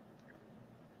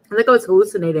I think I was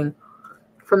hallucinating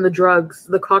from the drugs,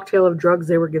 the cocktail of drugs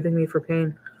they were giving me for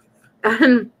pain.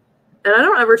 And I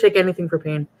don't ever take anything for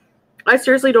pain. I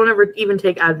seriously don't ever even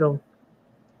take Advil.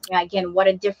 Yeah, again, what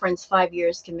a difference 5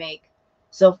 years can make.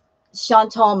 So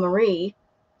Chantal Marie,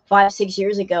 5-6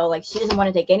 years ago, like she doesn't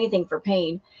want to take anything for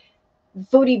pain.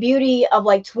 Foodie Beauty of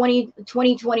like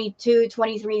 2022,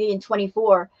 23, and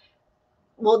 24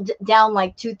 will down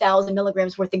like 2,000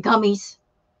 milligrams worth of gummies,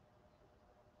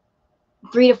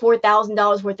 $3,000 to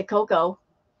 $4,000 worth of cocoa.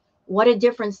 What a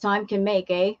difference time can make,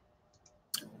 eh?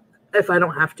 If I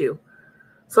don't have to.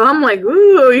 So I'm like,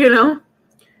 ooh, you know.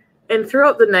 And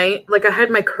throughout the night, like I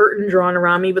had my curtain drawn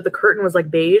around me, but the curtain was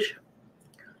like beige.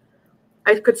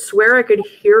 I could swear I could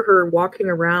hear her walking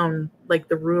around like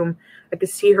the room. I could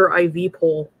see her IV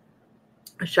pole,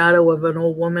 a shadow of an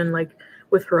old woman like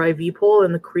with her IV pole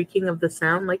and the creaking of the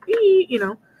sound, like, you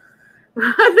know.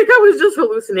 I think I was just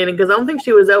hallucinating because I don't think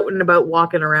she was out and about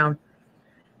walking around.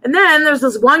 And then there's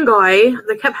this one guy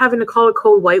that kept having to call a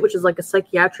code white, which is like a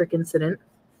psychiatric incident.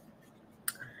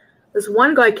 This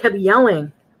one guy kept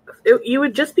yelling. You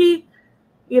would just be,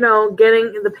 you know,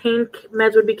 getting the pain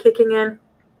meds would be kicking in.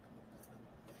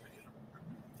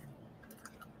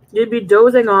 You'd be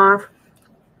dozing off.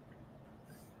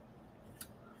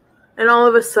 And all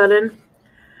of a sudden,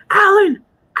 Alan,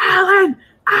 Alan,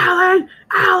 Alan,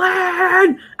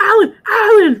 Alan, Alan,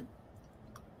 Alan.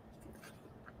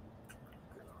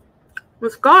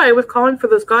 This guy was calling for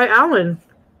this guy, Alan.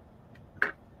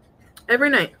 Every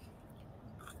night.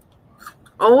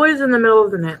 Always in the middle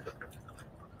of the night.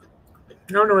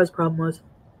 I don't know what his problem was.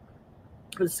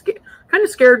 It was kind of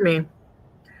scared me.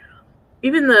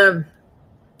 Even the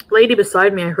lady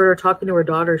beside me, I heard her talking to her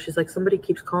daughter. She's like, somebody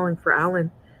keeps calling for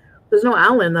Alan. There's no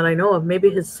Alan that I know of. Maybe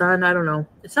his son. I don't know.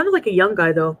 It sounded like a young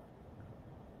guy, though.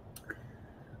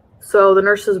 So the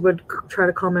nurses would try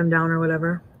to calm him down or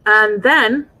whatever. And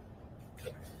then,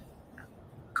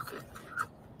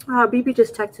 BB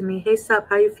just texted me. Hey, Sup,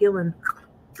 how you feeling?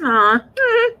 Aw.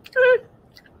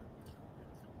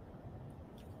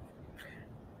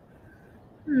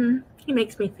 He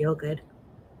makes me feel good.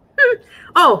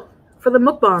 Oh, for the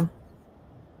mukbang.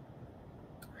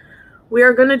 We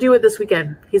are going to do it this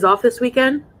weekend. He's off this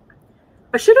weekend.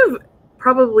 I should have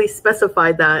probably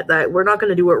specified that we're not going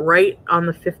to do it right on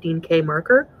the 15K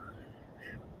marker,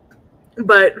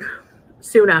 but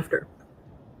soon after.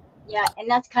 Yeah, and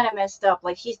that's kind of messed up.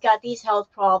 Like, she's got these health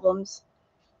problems.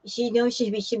 She knows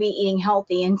she should be eating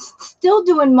healthy and still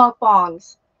doing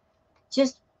mukbangs.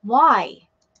 Just why?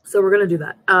 So we're going to do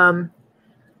that. And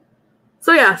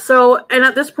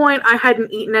at this point, I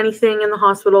hadn't eaten anything in the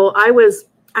hospital. I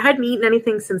hadn't eaten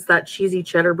anything since that cheesy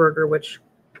cheddar burger, which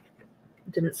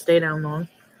didn't stay down long.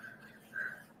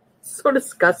 So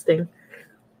disgusting.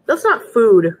 That's not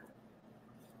food.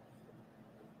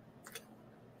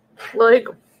 Like,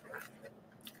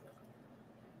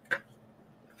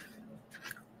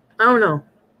 I don't know.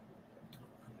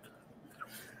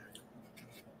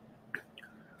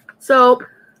 So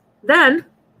then,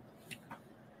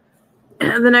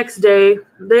 the next day,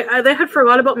 they had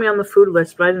forgot about me on the food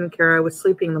list, but I didn't care. I was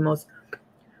sleeping the most.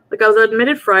 Like, I was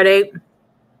admitted Friday,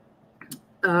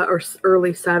 or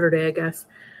early Saturday, I guess,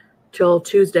 till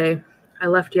Tuesday. I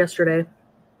left yesterday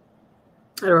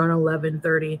at around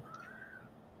 11:30.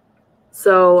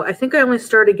 So I think I only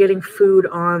started getting food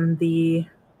on the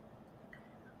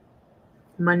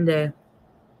Monday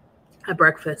at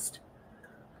breakfast.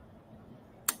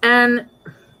 And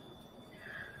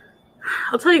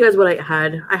I'll tell you guys what I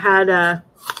had. I had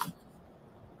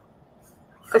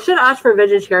I should ask for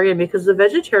vegetarian because the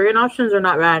vegetarian options are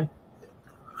not bad.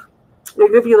 They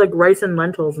give you like rice and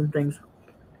lentils and things.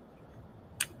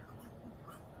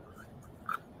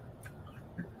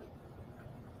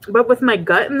 But with my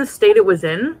gut in the state it was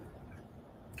in,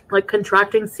 like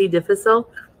contracting C. difficile,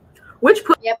 which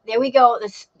put... Yep, there we go.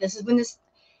 This is when this,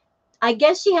 I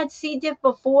guess she had C. diff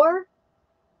before.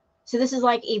 So this is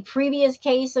like a previous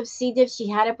case of C. diff. She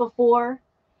had it before.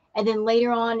 And then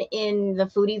later on in the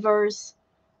Foodieverse,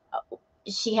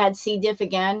 she had C. diff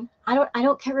again. I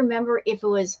can't remember if it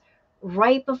was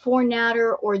right before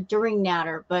Natter or during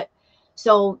Natter, but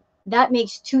so that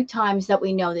makes 2 times that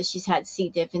we know that she's had C.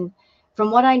 diff. And from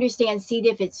what I understand, C.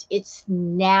 diff, it's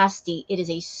nasty. It is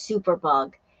a super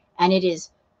bug, and it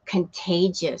is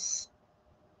contagious.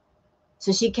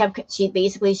 So she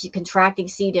contracting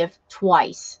C. diff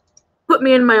twice. Put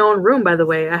me in my own room, by the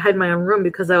way. I had my own room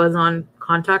because I was on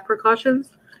contact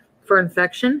precautions for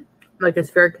infection. Like,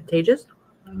 it's very contagious.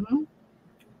 Mm-hmm.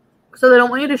 So they don't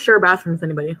want you to share a bathroom with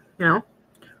anybody, you know?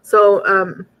 So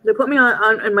they put me in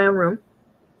my own room,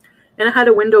 and I had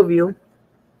a window view.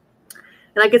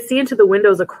 And I could see into the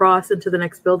windows across into the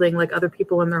next building, like other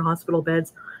people in their hospital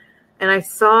beds. And I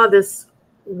saw this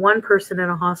one person in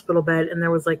a hospital bed, and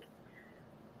there was like,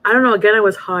 I don't know, again, I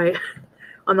was high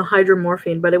on the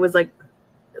hydromorphine, but it was like,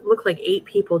 it looked like 8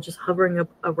 people just hovering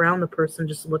around the person,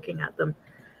 just looking at them.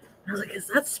 And I was like, is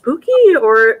that spooky,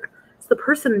 or is the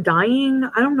person dying?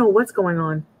 I don't know what's going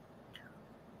on.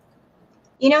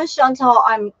 You know, Chantal,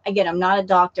 I'm not a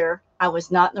doctor. I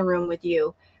was not in the room with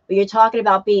you, but you're talking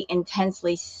about being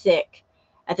intensely sick.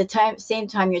 At the same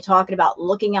time, you're talking about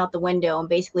looking out the window and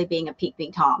basically being a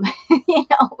peeping Tom. You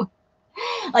know,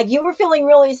 like you were feeling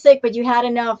really sick, but you had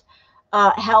enough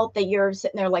health that you're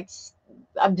sitting there like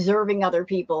observing other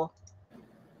people.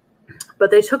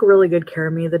 But they took really good care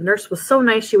of me. The nurse was so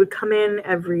nice. She would come in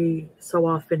every so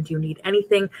often. Do you need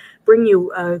anything? Bring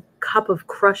you a cup of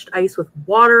crushed ice with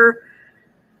water.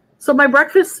 So my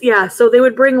breakfast, yeah. So they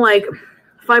would bring like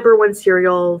Fiber One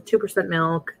cereal, 2%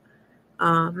 milk.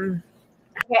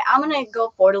 Okay, I'm gonna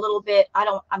go forward a little bit. I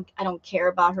don't care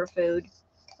about her food.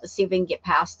 Let's see if we can get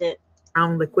past it.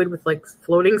 Brown liquid with like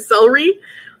floating celery,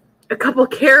 a couple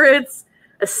carrots,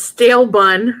 a stale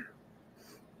bun.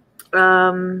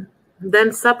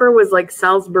 Then supper was like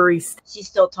Salisbury. She's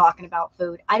still talking about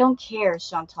food. I don't care,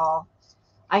 Chantal.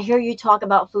 I hear you talk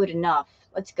about food enough.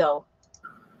 Let's go.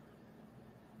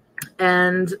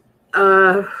 And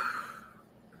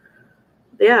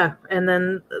yeah, and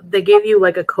then they gave you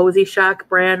like a Cozy Shack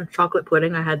brand chocolate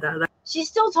pudding. I had that. She's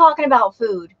still talking about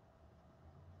food.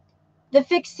 The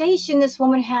fixation this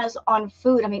woman has on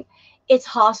food. I mean, it's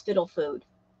hospital food.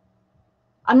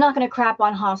 I'm not going to crap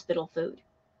on hospital food.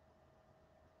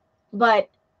 But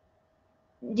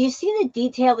do you see the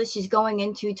detail that she's going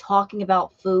into talking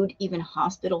about food, even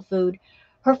hospital food?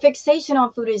 Her fixation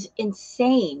on food is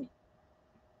insane.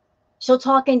 She'll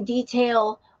talk in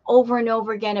detail over and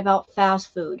over again about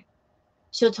fast food.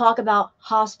 She'll talk about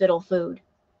hospital food.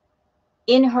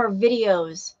 In her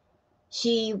videos,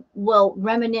 she will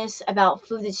reminisce about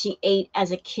food that she ate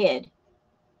as a kid.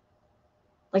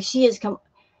 Like she is,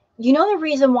 you know the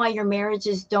reason why your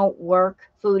marriages don't work,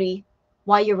 Foodie?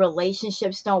 Why your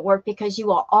relationships don't work? Because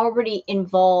you are already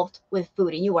involved with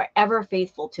food and you are ever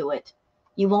faithful to it.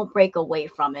 You won't break away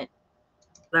from it.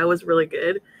 That was really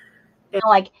good. And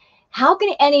like, how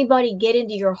can anybody get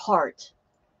into your heart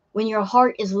when your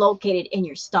heart is located in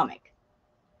your stomach?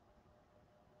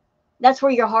 That's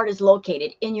where your heart is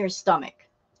located, in your stomach.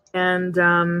 And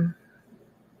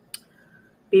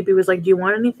Baby was like, do you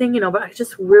want anything? You know, but I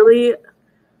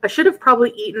should have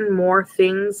probably eaten more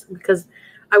things because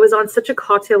I was on such a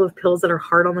cocktail of pills that are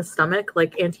hard on the stomach,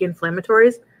 like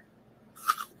anti-inflammatories.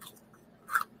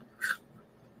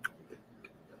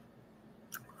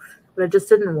 But I just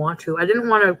didn't want to. I didn't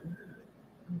want to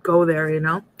go there, you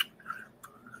know?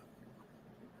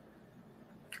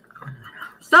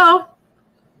 So,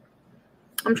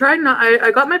 I'm trying not...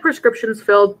 I got my prescriptions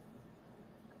filled.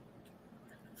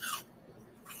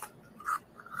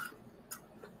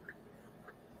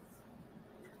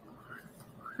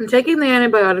 I'm taking the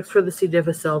antibiotics for the C.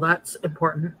 difficile. That's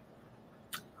important.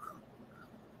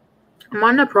 I'm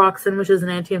on naproxen, which is an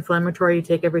anti-inflammatory you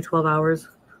take every 12 hours.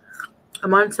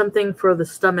 I'm on something for the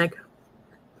stomach.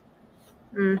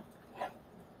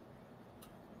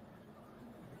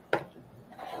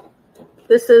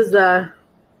 This is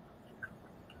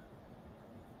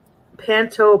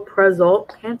pantoprazole.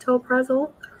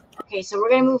 Pantoprazole? Okay, so we're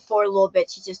going to move forward a little bit.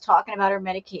 She's just talking about her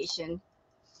medication.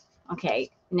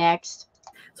 Okay, next.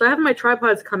 So I have my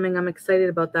tripods coming. I'm excited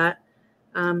about that.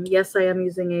 Yes, I am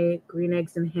using a Green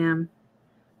Eggs and Ham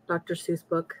Dr. Seuss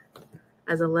book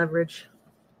as a leverage.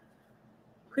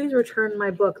 Please return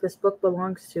my book. This book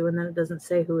belongs to, and then it doesn't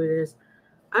say who it is.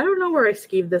 I don't know where I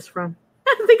skeeved this from.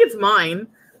 I think it's mine.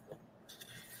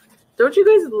 Don't you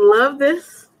guys love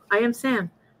this? I am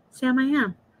Sam. Sam, I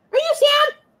am. Are you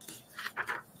Sam?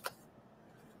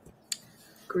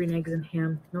 Green Eggs and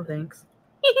Ham. No thanks.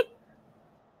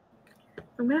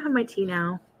 I'm going to have my tea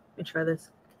now. Let me try this.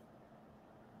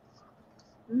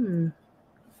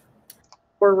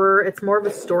 Horror. It's more of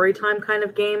a story time kind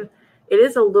of game. It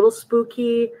is a little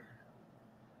spooky.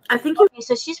 I think you... Okay,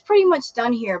 so she's pretty much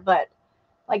done here, but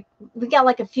like we got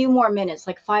like a few more minutes,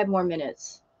 like 5 more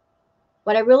minutes.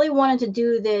 But I really wanted to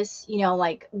do this, you know,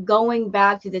 like going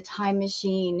back to the time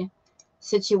machine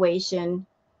situation.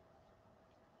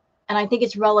 And I think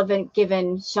it's relevant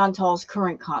given Chantal's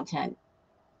current content.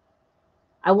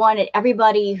 I wanted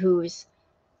everybody who's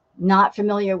not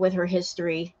familiar with her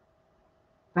history,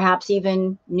 perhaps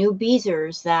even new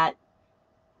beezers, that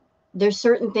there's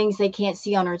certain things they can't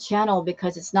see on her channel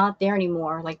because it's not there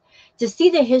anymore. Like to see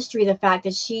the history, the fact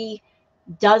that she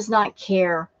does not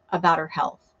care about her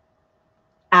health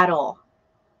at all.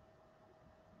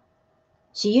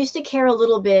 She used to care a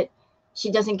little bit.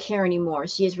 She doesn't care anymore.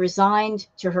 She is resigned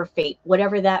to her fate,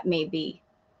 whatever that may be,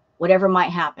 whatever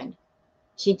might happen.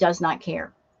 She does not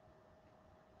care.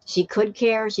 She could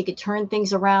care. She could turn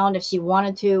things around if she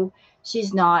wanted to.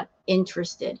 She's not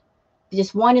interested. I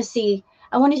just want to see,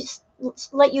 I want to just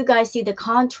let you guys see the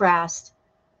contrast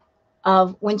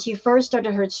of when she first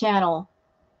started her channel,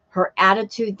 her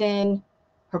attitude then,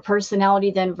 her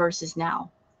personality then versus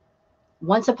now.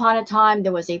 Once upon a time,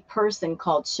 there was a person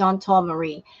called Chantal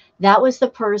Marie. That was the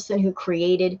person who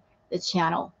created the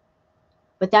channel.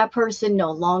 But that person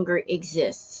no longer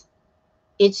exists.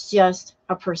 It's just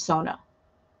a persona.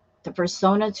 The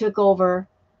persona took over.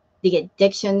 The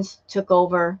addictions took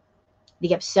over.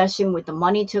 The obsession with the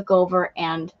money took over.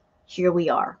 And here we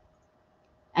are.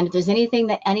 And if there's anything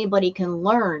that anybody can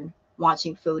learn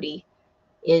watching Fraudy,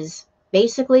 is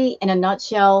basically, in a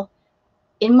nutshell,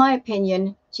 in my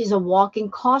opinion, she's a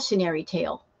walking cautionary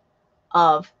tale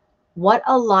of what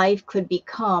a life could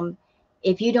become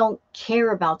if you don't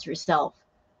care about yourself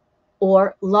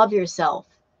or love yourself.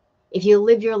 If you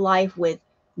live your life with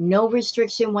no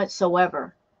restriction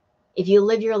whatsoever, if you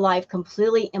live your life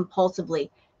completely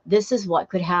impulsively, this is what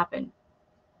could happen.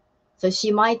 So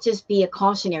she might just be a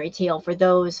cautionary tale for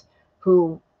those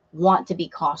who want to be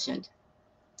cautioned.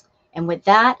 And with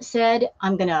that said,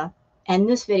 I'm going to end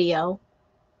this video.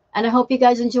 And I hope you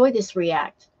guys enjoyed this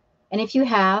react. And if you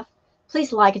have,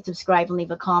 please like and subscribe and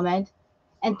leave a comment.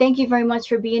 And thank you very much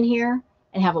for being here,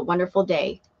 and have a wonderful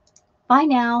day. Bye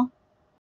now.